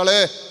കേൾക്കാൻ മക്കളെ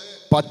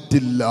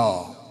പറ്റില്ല.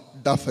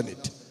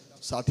 ഡെഫിനിറ്റ്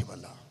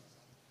സാധ്യമല്ല.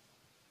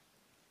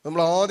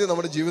 നമ്മൾ ആദ്യം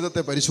നമ്മുടെ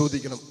ജീവിതത്തെ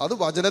പരിശോധിക്കണം. അത്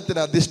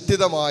വചനത്തിന്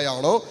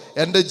അധിഷ്ഠിതമായാണോ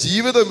എൻ്റെ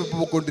ജീവിതം ഇപ്പോൾ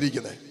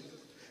പോയിക്കൊണ്ടിരിക്കുന്നത്?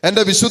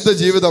 എൻ്റെ വിശുദ്ധ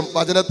ജീവിതം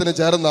വചനത്തിന്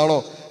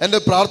ചേർന്നാണോ?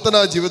 എൻ്റെ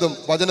പ്രാർത്ഥനാ ജീവിതം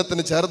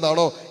വചനത്തിന്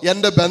ചേർന്നാണോ?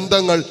 എൻ്റെ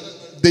ബന്ധങ്ങൾ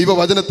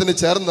ദൈവവചനത്തിന്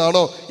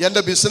ചേർന്നാണോ?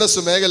 എൻ്റെ ബിസിനസ്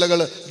മേഖലകൾ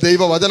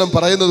ദൈവവചനം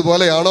പറയുന്നത്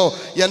പോലെയാണോ?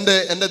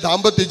 എൻ്റെ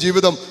ദാമ്പത്യ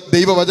ജീവിതം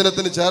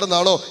ദൈവവചനത്തിന്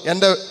ചേർന്നാണോ?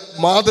 എൻ്റെ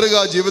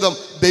മാതൃകാ ജീവിതം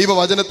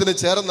ദൈവവചനത്തിന്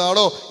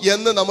ചേർന്നാണോ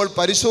എന്ന് നമ്മൾ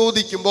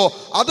പരിശോധിക്കുമ്പോൾ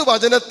അത്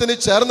വചനത്തിന്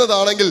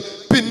ചേർന്നതാണെങ്കിൽ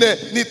പിന്നെ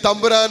നീ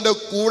തമ്പുരാന്റെ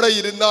കൂടെ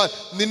ഇരുന്നാൽ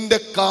നിന്റെ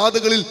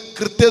കാതുകളിൽ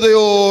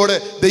കൃത്യതയോടെ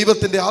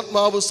ദൈവത്തിന്റെ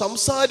ആത്മാവ്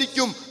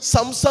സംസാരിക്കും.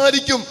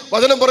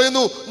 വചനം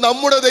പറയുന്നു,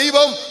 നമ്മുടെ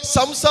ദൈവം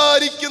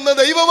സംസാരിക്കുന്ന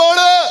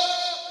ദൈവമാണ്.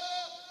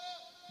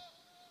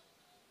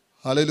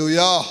 ഹല്ലേലൂയ.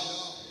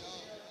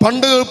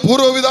 പണ്ട്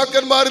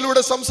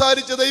പൂർവ്വപിതാക്കന്മാരിലൂടെ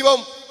സംസാരിച്ച ദൈവം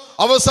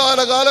അവസാന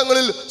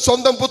കാലങ്ങളിൽ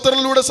സ്വന്തം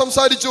പുത്രനിലൂടെ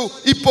സംസാരിച്ചു.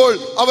 ഇപ്പോൾ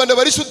അവന്റെ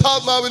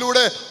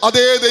പരിശുദ്ധാത്മാവിലൂടെ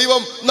അതേ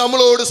ദൈവം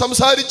നമ്മളോട്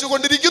സംസാരിച്ചു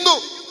കൊണ്ടിരിക്കുന്നു.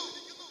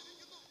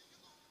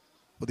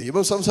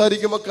 ദൈവം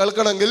സംസാരിക്കുമ്പോൾ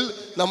കേൾക്കണമെങ്കിൽ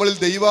നമ്മളിൽ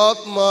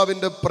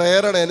ദൈവാത്മാവിന്റെ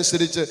പ്രേരണ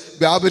അനുസരിച്ച്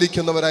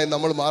വ്യാപരിക്കുന്നവരായി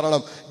നമ്മൾ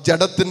മാറണം.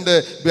 ജഡത്തിന്റെ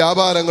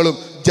വ്യാപാരങ്ങളും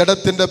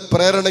ജഡത്തിന്റെ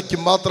പ്രേരണയ്ക്ക്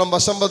മാത്രം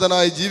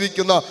വശംവദനായി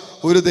ജീവിക്കുന്ന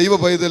ഒരു ദൈവ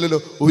പൈതലിന്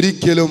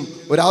ഒരിക്കലും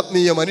ഒരു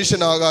ആത്മീയ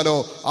മനുഷ്യനാകാനോ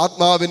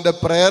ആത്മാവിന്റെ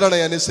പ്രേരണ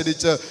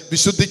അനുസരിച്ച്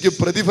വിശുദ്ധിക്ക്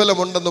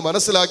പ്രതിഫലമുണ്ടെന്ന്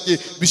മനസ്സിലാക്കി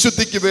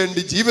വിശുദ്ധിക്ക്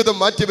വേണ്ടി ജീവിതം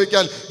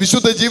മാറ്റിവെക്കാൻ,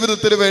 വിശുദ്ധ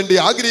ജീവിതത്തിന് വേണ്ടി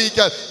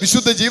ആഗ്രഹിക്കാൻ,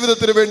 വിശുദ്ധ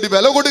ജീവിതത്തിന് വേണ്ടി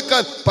വില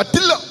കൊടുക്കാൻ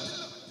പറ്റില്ല.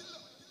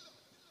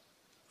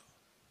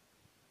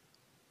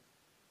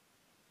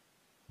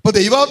 അപ്പൊ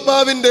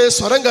ദൈവാത്മാവിന്റെ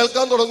സ്വരം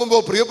കേൾക്കാൻ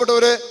തുടങ്ങുമ്പോൾ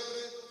പ്രിയപ്പെട്ടവരെ,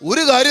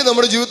 ഒരു കാര്യം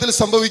നമ്മുടെ ജീവിതത്തിൽ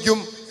സംഭവിക്കും.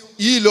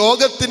 ഈ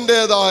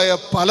ലോകത്തിൻ്റെതായ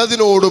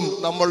പലതിനോടും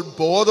നമ്മൾ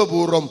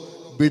ബോധപൂർവം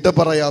വിട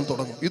പറയാൻ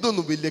തുടങ്ങും.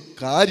 ഇതൊന്നും വലിയ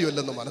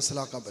കാര്യമല്ലെന്ന്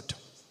മനസ്സിലാക്കാൻ പറ്റും.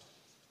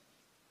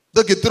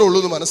 ഇതൊക്കെ ഇത്രേ ഉള്ളൂ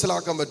എന്ന്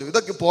മനസ്സിലാക്കാൻ പറ്റും.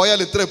 ഇതൊക്കെ പോയാൽ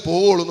ഇത്രേ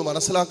പോവുള്ളൂ എന്ന്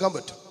മനസ്സിലാക്കാൻ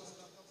പറ്റും.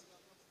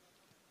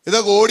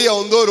 ഇതൊക്കെ ഓടിയാ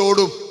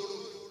ഒന്നോരോടും.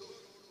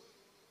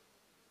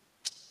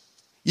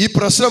 ഈ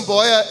പ്രശ്നം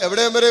പോയാൽ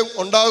എവിടെയും വരെ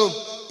ഉണ്ടാകും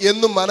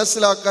എന്ന്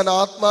മനസ്സിലാക്കാൻ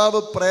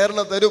ആത്മാവ്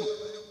പ്രേരണ തരും.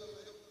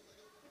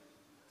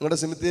 നിങ്ങളുടെ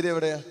സെമിത്തേരി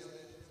എവിടെയാ?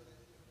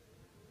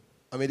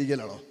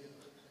 അമേരിക്കയിലാണോ?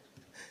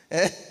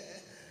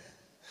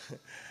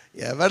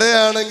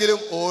 എവിടെയാണെങ്കിലും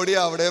ഓടി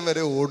അവിടെയും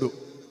വരെ ഓടും.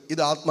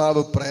 ഇത്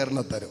ആത്മാവ് പ്രേരണ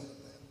തരും.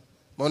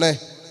 മോനെ,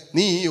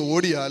 നീ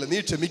ഓടിയാൽ, നീ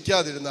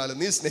ക്ഷമിക്കാതിരുന്നാൽ,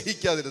 നീ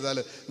സ്നേഹിക്കാതിരുന്നാൽ,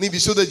 നീ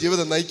വിശുദ്ധ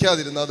ജീവിതം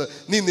നയിക്കാതിരുന്നാൽ,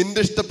 നീ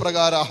നിന്റെ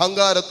ഇഷ്ടപ്രകാരം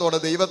അഹങ്കാരത്തോടെ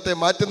ദൈവത്തെ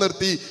മാറ്റി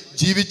നിർത്തി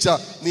ജീവിച്ച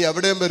നീ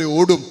എവിടെയും വരെ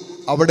ഓടും.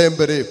 അവിടെയും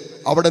വരെ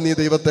അവിടെ നീ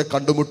ദൈവത്തെ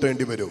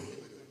കണ്ടുമുട്ടേണ്ടി വരും.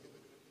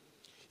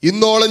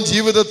 ഇന്നോളം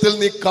ജീവിതത്തിൽ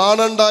നീ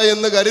കാണണ്ട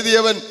എന്ന്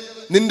കരുതിയവൻ,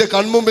 നിന്റെ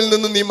കൺമുമ്പിൽ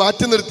നിന്ന് നീ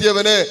മാറ്റി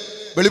നിർത്തിയവനെ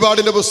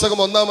വെളിപാടിന്റെ പുസ്തകം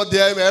 1-ാം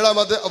അധ്യായം 7-ാം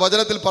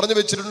വചനത്തിൽ പറഞ്ഞു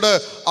വെച്ചിട്ടുണ്ട്.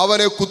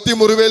 അവനെ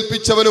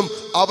കുത്തിമുറിവേൽപ്പിച്ചവനും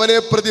അവനെ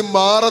പ്രതി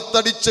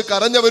മാറത്തടിച്ച്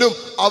കരഞ്ഞവനും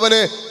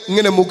അവനെ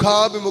ഇങ്ങനെ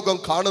മുഖാഭിമുഖം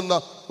കാണുന്ന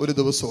ഒരു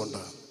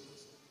ദിവസമുണ്ട്.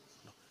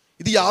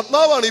 ഇത് ഈ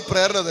ആത്മാവാണ് ഈ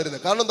പ്രേരണ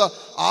തരുന്നത്. കാരണം എന്താ?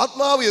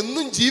 ആത്മാവ്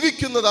എന്നും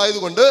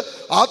ജീവിക്കുന്നതായതുകൊണ്ട്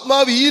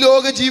ആത്മാവ് ഈ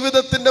ലോക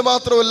ജീവിതത്തിന്റെ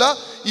മാത്രമല്ല,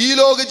 ഈ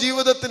ലോക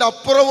ജീവിതത്തിന്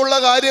അപ്പുറമുള്ള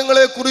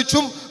കാര്യങ്ങളെ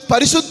കുറിച്ചും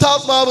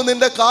പരിശുദ്ധാത്മാവ്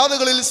നിന്റെ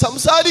കാതുകളിൽ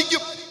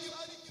സംസാരിക്കും.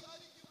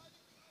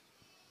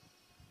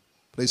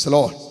 Praise the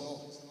Lord.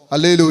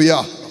 ഹല്ലേലൂയ.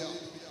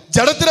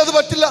 ജഡത്തിന് അത്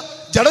പറ്റില്ല.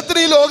 ജഡത്തിന്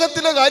ഈ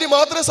ലോകത്തിന്റെ കാര്യം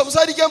മാത്രമേ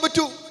സംസാരിക്കാൻ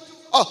പറ്റൂ.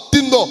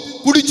 തിന്നോ,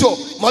 കുടിച്ചോ,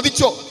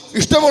 മതിച്ചോ,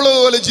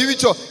 ഇഷ്ടമുള്ളതുപോലെ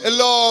ജീവിച്ചോ,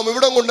 എല്ലാം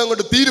ഇവിടം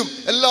കൊണ്ടങ്ങോട്ട് തീരും,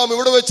 എല്ലാം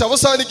ഇവിടെ വെച്ച്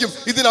അവസാനിക്കും,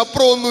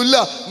 ഇതിനപ്പുറം ഒന്നുമില്ല.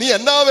 നീ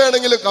എന്നാ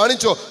വേണമെങ്കിലും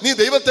കാണിച്ചോ, നീ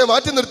ദൈവത്തെ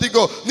മാറ്റി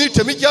നിർത്തിക്കോ, നീ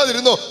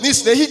ക്ഷമിക്കാതിരുന്നോ, നീ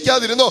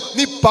സ്നേഹിക്കാതിരുന്നോ,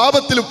 നീ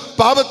പാപത്തിലും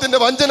പാപത്തിന്റെ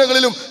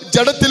വഞ്ചനകളിലും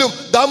ജഡത്തിലും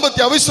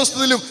ദാമ്പത്യ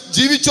അവിശ്വസ്തയിലും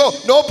ജീവിച്ചോ,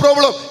 നോ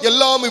പ്രോബ്ലം,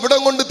 എല്ലാം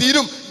ഇവിടം കൊണ്ട്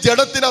തീരും.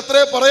 ജഡത്തിന്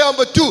അത്രേ പറയാൻ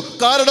പറ്റൂ.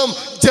 കാരണം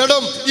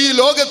ജഡം ഈ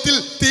ലോകത്തിൽ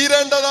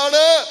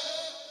തീരേണ്ടതാണ്.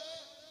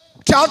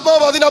 പക്ഷെ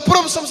ആത്മാവ്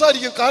അതിനപ്പുറം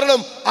സംസാരിക്കും. കാരണം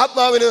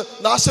ആത്മാവിന്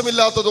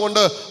നാശമില്ലാത്തത് കൊണ്ട്,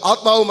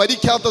 ആത്മാവ്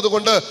മരിക്കാത്തത്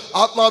കൊണ്ട്,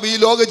 ആത്മാവ് ഈ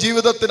ലോക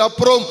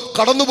ജീവിതത്തിനപ്പുറം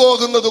കടന്നു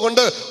പോകുന്നത്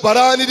കൊണ്ട്,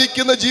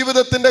 വരാനിരിക്കുന്ന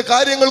ജീവിതത്തിന്റെ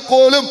കാര്യങ്ങൾ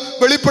പോലും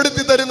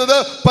വെളിപ്പെടുത്തി തരുന്നത്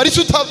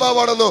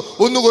പരിശുദ്ധാത്മാവാണെന്ന്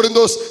 1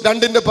 കൊരിന്തോസ്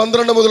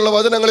 2:12 മുതലുള്ള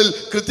വചനങ്ങളിൽ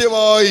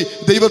കൃത്യമായി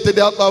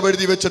ദൈവത്തിന്റെ ആത്മാവ്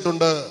എഴുതി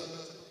വെച്ചിട്ടുണ്ട്.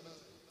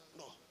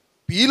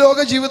 ഈ ലോക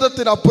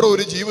ജീവിതത്തിനപ്പുറം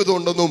ഒരു ജീവിതം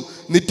ഉണ്ടെന്നും,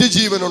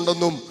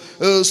 നിത്യജീവനുണ്ടെന്നും,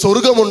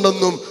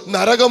 സ്വർഗമുണ്ടെന്നും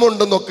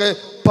നരകമുണ്ടെന്നൊക്കെ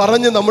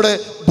പറഞ്ഞ് നമ്മുടെ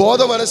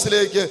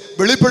ബോധമനസ്സിലേക്ക്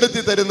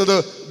വെളിപ്പെടുത്തി തരുന്നത്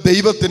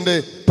ദൈവത്തിൻ്റെ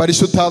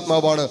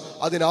പരിശുദ്ധാത്മാവാണ്.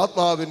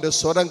 അതിനാത്മാവിൻ്റെ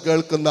സ്വരം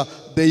കേൾക്കുന്ന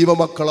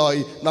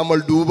ദൈവമക്കളായി നമ്മൾ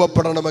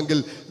രൂപപ്പെടണമെങ്കിൽ,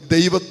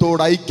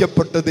 ദൈവത്തോട്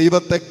ഐക്യപ്പെട്ട്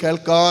ദൈവത്തെ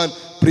കേൾക്കാൻ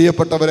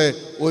പ്രിയപ്പെട്ടവരെ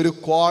ഒരു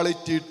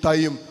ക്വാളിറ്റി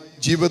ടൈം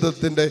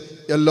ജീവിതത്തിൻ്റെ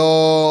എല്ലാ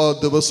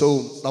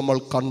ദിവസവും നമ്മൾ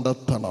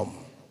കണ്ടെത്തണം.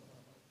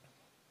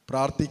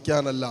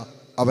 പ്രാർത്ഥിക്കാനല്ല,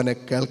 അവനെ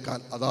കേൾക്കാൻ.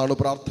 അതാണ്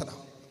പ്രാർത്ഥന.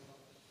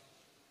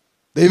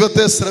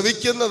 ദൈവത്തെ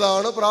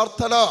ശ്രവിക്കുന്നതാണ്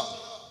പ്രാർത്ഥന.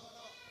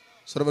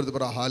 ശ്രമത്തിൽ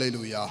പറ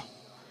ഹല്ലേലൂയ,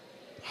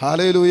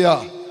 ഹല്ലേലൂയ.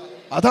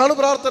 അതാണ്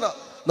പ്രാർത്ഥന.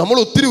 നമ്മൾ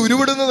ഒത്തിരി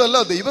ഉരുവിടുന്നതല്ല,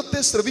 ദൈവത്തെ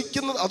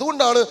ശ്രവിക്കുന്നത്.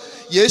 അതുകൊണ്ടാണ്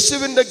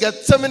യേശുവിൻ്റെ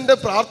ഗത്സമന്റെ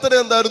പ്രാർത്ഥന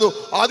എന്തായിരുന്നു?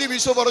 ആദ്യം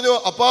ഈശോ പറഞ്ഞു,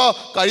 അപ്പാ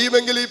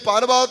കഴിയുമെങ്കിൽ ഈ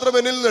പാനപാത്രം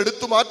എന്നിൽ നിന്ന്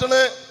എടുത്തു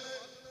മാറ്റണേ.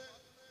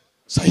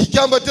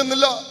 സഹിക്കാൻ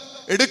പറ്റുന്നില്ല,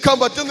 എടുക്കാൻ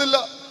പറ്റുന്നില്ല,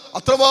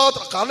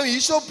 അത്രമാത്രം. കാരണം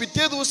ഈശോ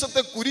പിറ്റേ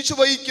ദിവസത്തെ കുരിശ്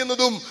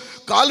വഹിക്കുന്നതും,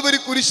 കാൽവരി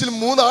കുരിശിൽ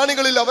 3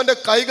 ആണികളിൽ അവന്റെ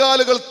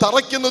കൈകാലുകൾ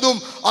തറയ്ക്കുന്നതും,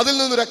 അതിൽ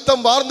നിന്ന് രക്തം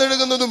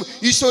വാർന്നെഴുകുന്നതും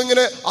ഈശോ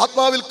ഇങ്ങനെ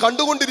ആത്മാവിൽ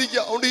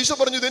കണ്ടുകൊണ്ടിരിക്കുക. അതുകൊണ്ട് ഈശോ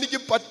പറഞ്ഞു, ഇതെനിക്ക്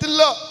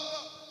പറ്റില്ല,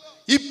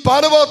 ഈ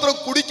പാനപാത്രം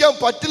കുടിക്കാൻ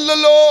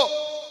പറ്റില്ലല്ലോ.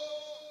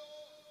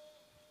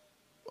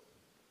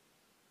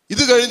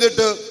 ഇത്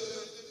കഴിഞ്ഞിട്ട്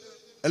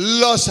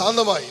എല്ലാം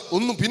ശാന്തമായി.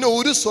 പിന്നെ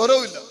ഒരു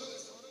സ്വരവും ഇല്ല,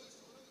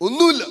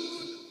 ഒന്നുമില്ല.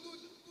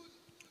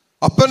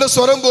 അപ്പന്റെ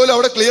സ്വരം പോലും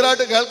അവിടെ ക്ലിയർ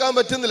ആയിട്ട് കേൾക്കാൻ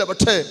പറ്റുന്നില്ല.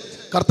 പക്ഷേ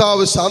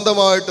കർത്താവ്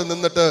ശാന്തമായിട്ട്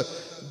നിന്നിട്ട്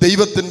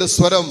ദൈവത്തിന്റെ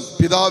സ്വരം,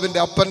 പിതാവിന്റെ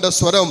അപ്പന്റെ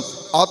സ്വരം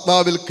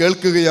ആത്മാവിൽ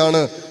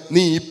കേൾക്കുകയാണ്.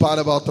 നീ ഈ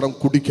പാനപാത്രം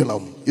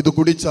കുടിക്കണം, ഇത്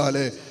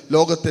കുടിച്ചാലേ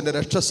ലോകത്തിന്റെ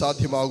രക്ഷ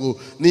സാധ്യമാകൂ.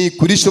 നീ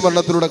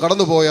കുരിശുമരണത്തിലൂടെ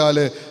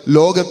കടന്നുപോയാല്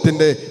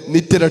ലോകത്തിന്റെ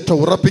നിത്യരക്ഷ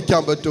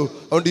ഉറപ്പിക്കാൻ പറ്റൂ.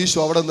 അതുകൊണ്ട് ഈശോ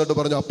അവിടെ നിന്നിട്ട്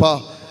പറഞ്ഞു, അപ്പാ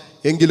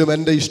എങ്കിലും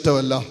എൻ്റെ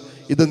ഇഷ്ടമല്ല,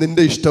 ഇത്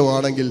നിന്റെ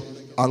ഇഷ്ടമാണെങ്കിൽ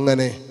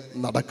അങ്ങനെ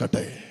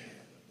നടക്കട്ടെ.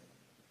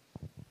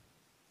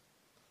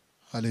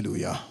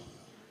 ഹല്ലേലൂയ.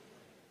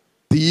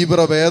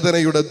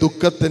 തീവ്രവേദനയുടെ,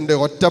 ദുഃഖത്തിന്റെ,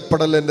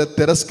 ഒറ്റപ്പെടലിന്റെ,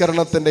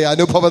 തിരസ്കരണത്തിന്റെ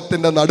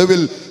അനുഭവത്തിന്റെ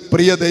നടുവിൽ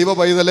പ്രിയ ദൈവ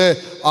പൈതലെ,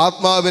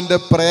 ആത്മാവിന്റെ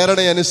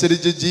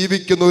പ്രേരണയനുസരിച്ച്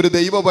ജീവിക്കുന്ന ഒരു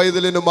ദൈവ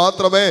പൈതലിന്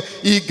മാത്രമേ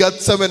ഈ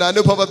ഗത്സമൻ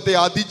അനുഭവത്തെ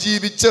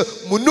അതിജീവിച്ച്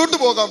മുന്നോട്ട്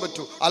പോകാൻ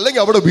പറ്റൂ.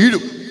 അല്ലെങ്കിൽ അവിടെ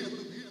വീഴും,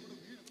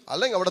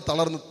 അല്ലെങ്കിൽ അവിടെ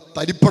തളർന്ന്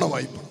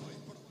തരിപ്പണമായി.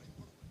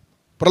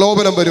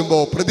 പ്രലോഭനം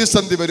വരുമ്പോൾ,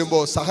 പ്രതിസന്ധി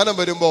വരുമ്പോൾ, സഹനം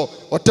വരുമ്പോൾ,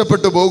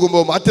 ഒറ്റപ്പെട്ടു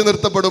പോകുമ്പോൾ, മാറ്റി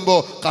നിർത്തപ്പെടുമ്പോൾ,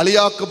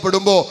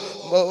 കളിയാക്കപ്പെടുമ്പോൾ,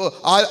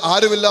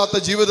 ആരുമില്ലാത്ത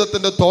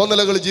ജീവിതത്തിന്റെ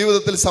തോന്നലുകൾ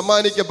ജീവിതത്തിൽ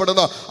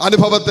സമ്മാനിക്കപ്പെടുന്ന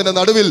അനുഭവത്തിന്റെ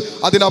നടുവിൽ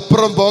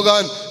അതിനപ്പുറം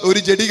പോകാൻ ഒരു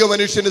ജഡിക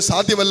മനുഷ്യന്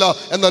സാധ്യമല്ല.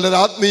 എന്നാൽ ഒരു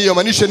ആത്മീയ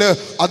മനുഷ്യന്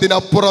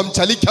അതിനപ്പുറം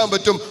ചലിക്കാൻ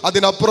പറ്റും,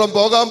 അതിനപ്പുറം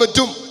പോകാൻ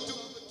പറ്റും.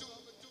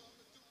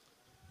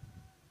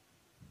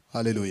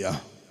 ഹല്ലേലൂയ.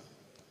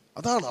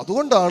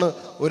 അതുകൊണ്ടാണ്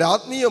ഒരു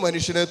ആത്മീയ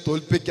മനുഷ്യനെ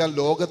തോൽപ്പിക്കാൻ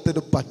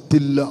ലോകത്തിന്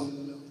പറ്റില്ല.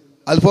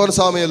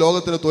 അൽഫോൻസാമയെ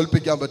ലോകത്തിന്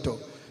തോൽപ്പിക്കാൻ പറ്റുമോ?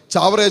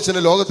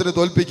 ചാവറേച്ചനെ ലോകത്തിന്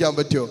തോൽപ്പിക്കാൻ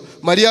പറ്റുമോ?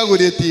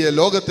 മരിയാകുര്യത്തിയെ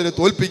ലോകത്തിന്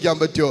തോൽപ്പിക്കാൻ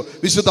പറ്റുമോ?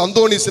 വിശുദ്ധ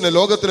അന്തോണീസിനെ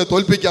ലോകത്തിന്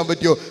തോൽപ്പിക്കാൻ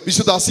പറ്റുമോ?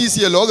 വിശുദ്ധ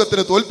അസീസിയെ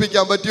ലോകത്തിന്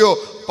തോൽപ്പിക്കാൻ പറ്റുമോ?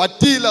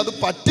 പറ്റിയില്ല, അത്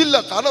പറ്റില്ല.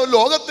 കാരണം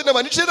ലോകത്തിന്റെ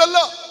മനുഷ്യരല്ല.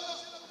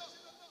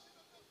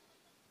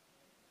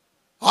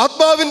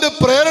 ആത്മാവിന്റെ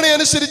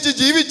പ്രേരണയനുസരിച്ച്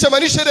ജീവിച്ച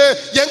മനുഷ്യരെ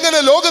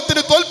എങ്ങനെ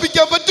ലോകത്തിന്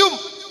തോൽപ്പിക്കാൻ പറ്റും?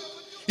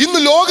 ഇന്ന്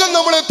ലോകം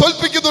നമ്മളെ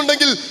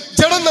തോൽപ്പിക്കുന്നുണ്ടെങ്കിൽ,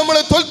 ജഡം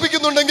നമ്മളെ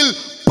തോൽപ്പിക്കുന്നുണ്ടെങ്കിൽ,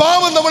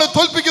 പാവം നമ്മളെ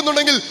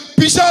തോൽപ്പിക്കുന്നുണ്ടെങ്കിൽ,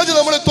 പിശാച്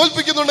നമ്മളെ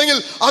തോൽപ്പിക്കുന്നുണ്ടെങ്കിൽ,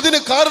 അതിന്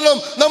കാരണം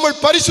നമ്മൾ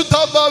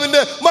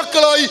പരിശുദ്ധാത്മാവിന്റെ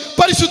മക്കളായി,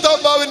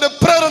 പരിശുദ്ധാത്മാവിന്റെ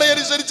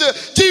പ്രേരണയനുസരിച്ച്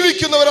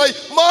ജീവിക്കുന്നവരായി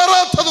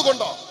മാറാത്തത്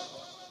കൊണ്ടാണ്.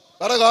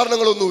 വേറെ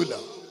കാരണങ്ങളൊന്നുമില്ല.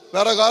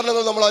 വേറെ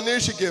കാരണങ്ങൾ നമ്മൾ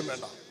അന്വേഷിക്കുകയും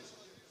വേണ്ട.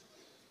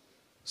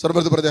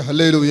 സർവ്വത്ത് പറഞ്ഞ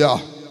ഹല്ലേലൂയ,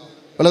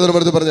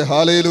 പലതരത്ത് പറഞ്ഞ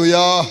ഹാലേലൂയ,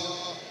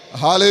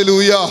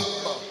 ഹാലേലൂയ.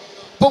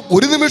 അപ്പൊ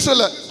ഒരു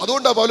നിമിഷമല്ല.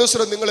 അതുകൊണ്ടാണ്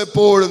പൗലോസ് നിങ്ങൾ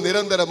എപ്പോഴും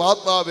നിരന്തരം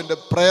ആത്മാവിന്റെ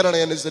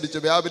പ്രേരണയനുസരിച്ച്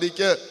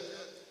വ്യാപരിക്ക്.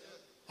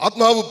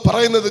 ആത്മാവ്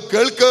പറയുന്നത്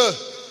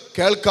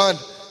കേൾക്കാൻ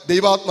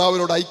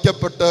ദൈവാത്മാവിനോട്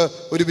ഐക്യപ്പെട്ട്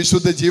ഒരു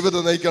വിശുദ്ധ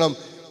ജീവിതം നയിക്കണം.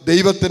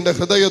 ദൈവത്തിന്റെ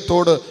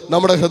ഹൃദയത്തോട്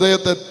നമ്മുടെ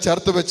ഹൃദയത്തെ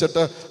ചേർത്ത്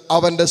വെച്ചിട്ട്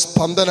അവന്റെ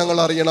സ്പന്ദനങ്ങൾ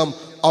അറിയണം.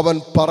 അവൻ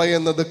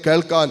പറയുന്നത്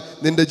കേൾക്കാൻ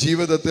നിന്റെ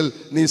ജീവിതത്തിൽ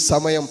നീ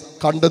സമയം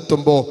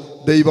കണ്ടെത്തുമ്പോൾ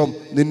ദൈവം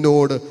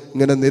നിന്നോട്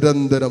ഇങ്ങനെ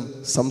നിരന്തരം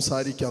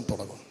സംസാരിക്കാൻ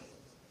തുടങ്ങും.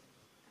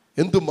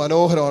 എന്തു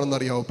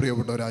മനോഹരമാണെന്നറിയാവോ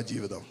പ്രിയപ്പെട്ടവർ ആ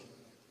ജീവിതം?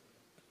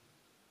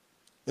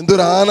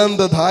 എന്തൊരു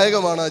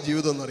ആനന്ദദായകമാണ് ആ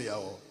ജീവിതം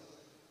എന്നറിയാവോ?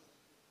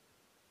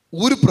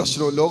 ഒരു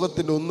പ്രശ്നവും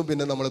ലോകത്തിൻ്റെ ഒന്നും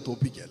പിന്നെ നമ്മളെ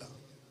തോൽപ്പിക്കുകയില്ല.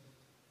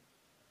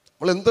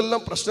 നമ്മൾ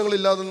എന്തെല്ലാം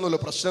പ്രശ്നങ്ങളില്ലാതെന്നല്ല,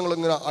 പ്രശ്നങ്ങൾ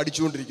ഇങ്ങനെ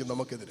അടിച്ചുകൊണ്ടിരിക്കും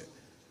നമുക്കെതിരെ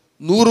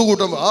 100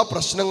 കൂട്ടം. ആ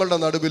പ്രശ്നങ്ങളുടെ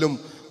നടുവിലും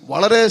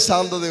വളരെ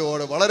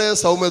ശാന്തതയോടെ, വളരെ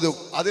സൗമ്യതയും,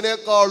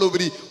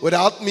 അതിനേക്കാളുപരി ഒരു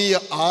ആത്മീയ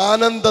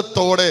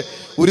ആനന്ദത്തോടെ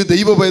ഒരു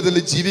ദൈവ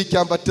പൈതലിൽ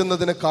ജീവിക്കാൻ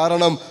പറ്റുന്നതിന്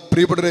കാരണം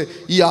പ്രിയപ്പെട്ടവരെ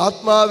ഈ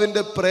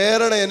ആത്മാവിൻ്റെ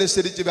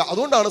പ്രേരണയനുസരിച്ച്.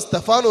 അതുകൊണ്ടാണ്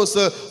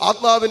സ്തെഫാനോസ്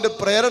ആത്മാവിൻ്റെ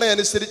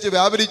പ്രേരണയനുസരിച്ച്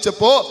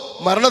വ്യാപരിച്ചപ്പോൾ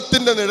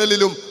മരണത്തിൻ്റെ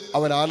നിഴലിലും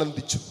അവൻ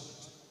ആനന്ദിച്ചു.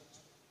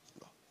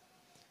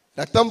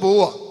 രക്തം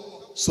പോവാ,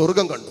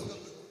 സ്വർഗം കണ്ടു.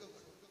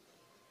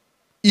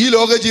 ഈ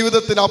ലോക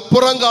ജീവിതത്തിന്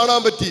അപ്പുറം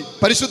കാണാൻ പറ്റി.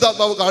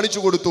 പരിശുദ്ധാത്മാവ് കാണിച്ചു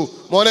കൊടുത്തു,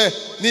 മോനെ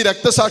നീ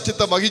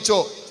രക്തസാക്ഷിത്വം വഹിച്ചോ,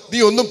 നീ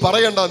ഒന്നും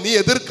പറയണ്ട, നീ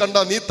എതിർക്കണ്ട,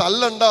 നീ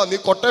തല്ലണ്ട, നീ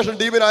കൊട്ടേഷൻ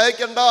ടീമിന്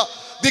അയക്കണ്ട,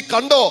 നീ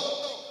കണ്ടോ,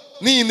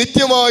 നീ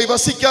നിത്യമായി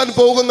വസിക്കാൻ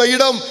പോകുന്ന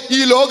ഇടം, ഈ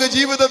ലോക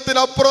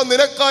ജീവിതത്തിനപ്പുറം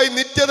നിനക്കായി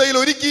നിത്യതയിൽ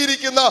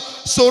ഒരുക്കിയിരിക്കുന്ന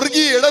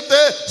സ്വർഗീയ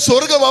ഇടത്തെ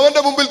സ്വർഗം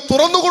അവന്റെ മുമ്പിൽ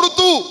തുറന്നു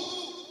കൊടുത്തു.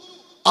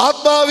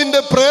 ആത്മാവിന്റെ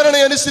പ്രേരണ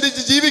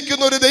അനുസരിച്ച്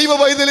ജീവിക്കുന്ന ഒരു ദൈവ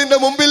പൈതലിന്റെ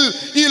മുമ്പിൽ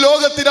ഈ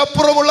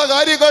ലോകത്തിനപ്പുറമുള്ള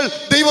കാര്യങ്ങൾ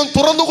ദൈവം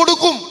തുറന്നു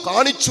കൊടുക്കും,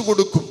 കാണിച്ചു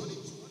കൊടുക്കും.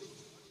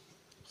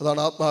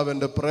 അതാണ്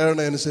ആത്മാവിന്റെ പ്രേരണ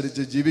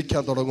അനുസരിച്ച്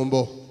ജീവിക്കാൻ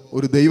തുടങ്ങുമ്പോൾ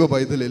ഒരു ദൈവ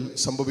പൈതലിൽ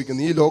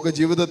സംഭവിക്കുന്നു. ഈ ലോക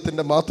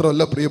ജീവിതത്തിന്റെ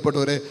മാത്രമല്ല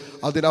പ്രിയപ്പെട്ടവരെ,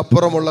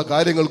 അതിനപ്പുറമുള്ള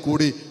കാര്യങ്ങൾ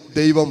കൂടി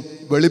ദൈവം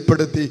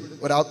വെളിപ്പെടുത്തി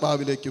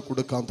ഒരാത്മാവിലേക്ക്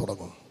കൊടുക്കാൻ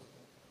തുടങ്ങും.